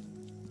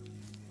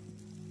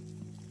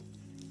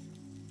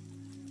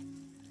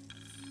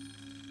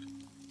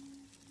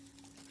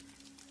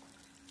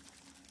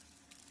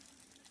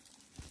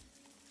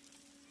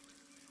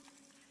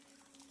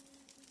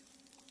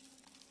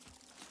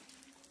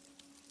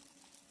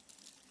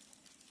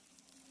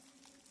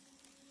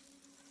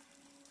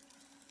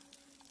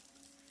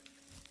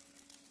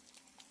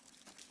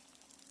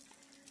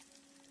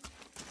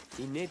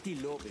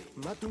 Ineti lobe,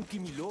 matun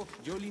kimilo,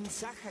 yolin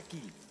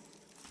sahaki.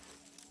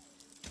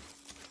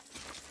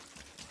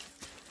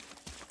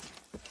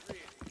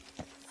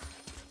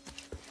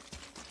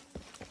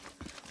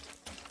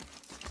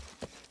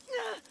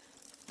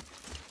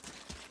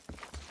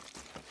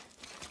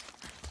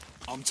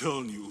 I'm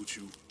telling you,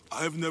 Uchu,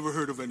 I have never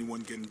heard of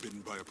anyone getting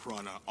bitten by a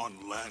piranha on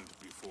land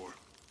before.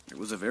 It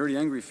was a very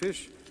angry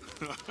fish.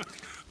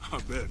 I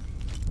bet.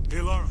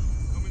 Hey, Lara.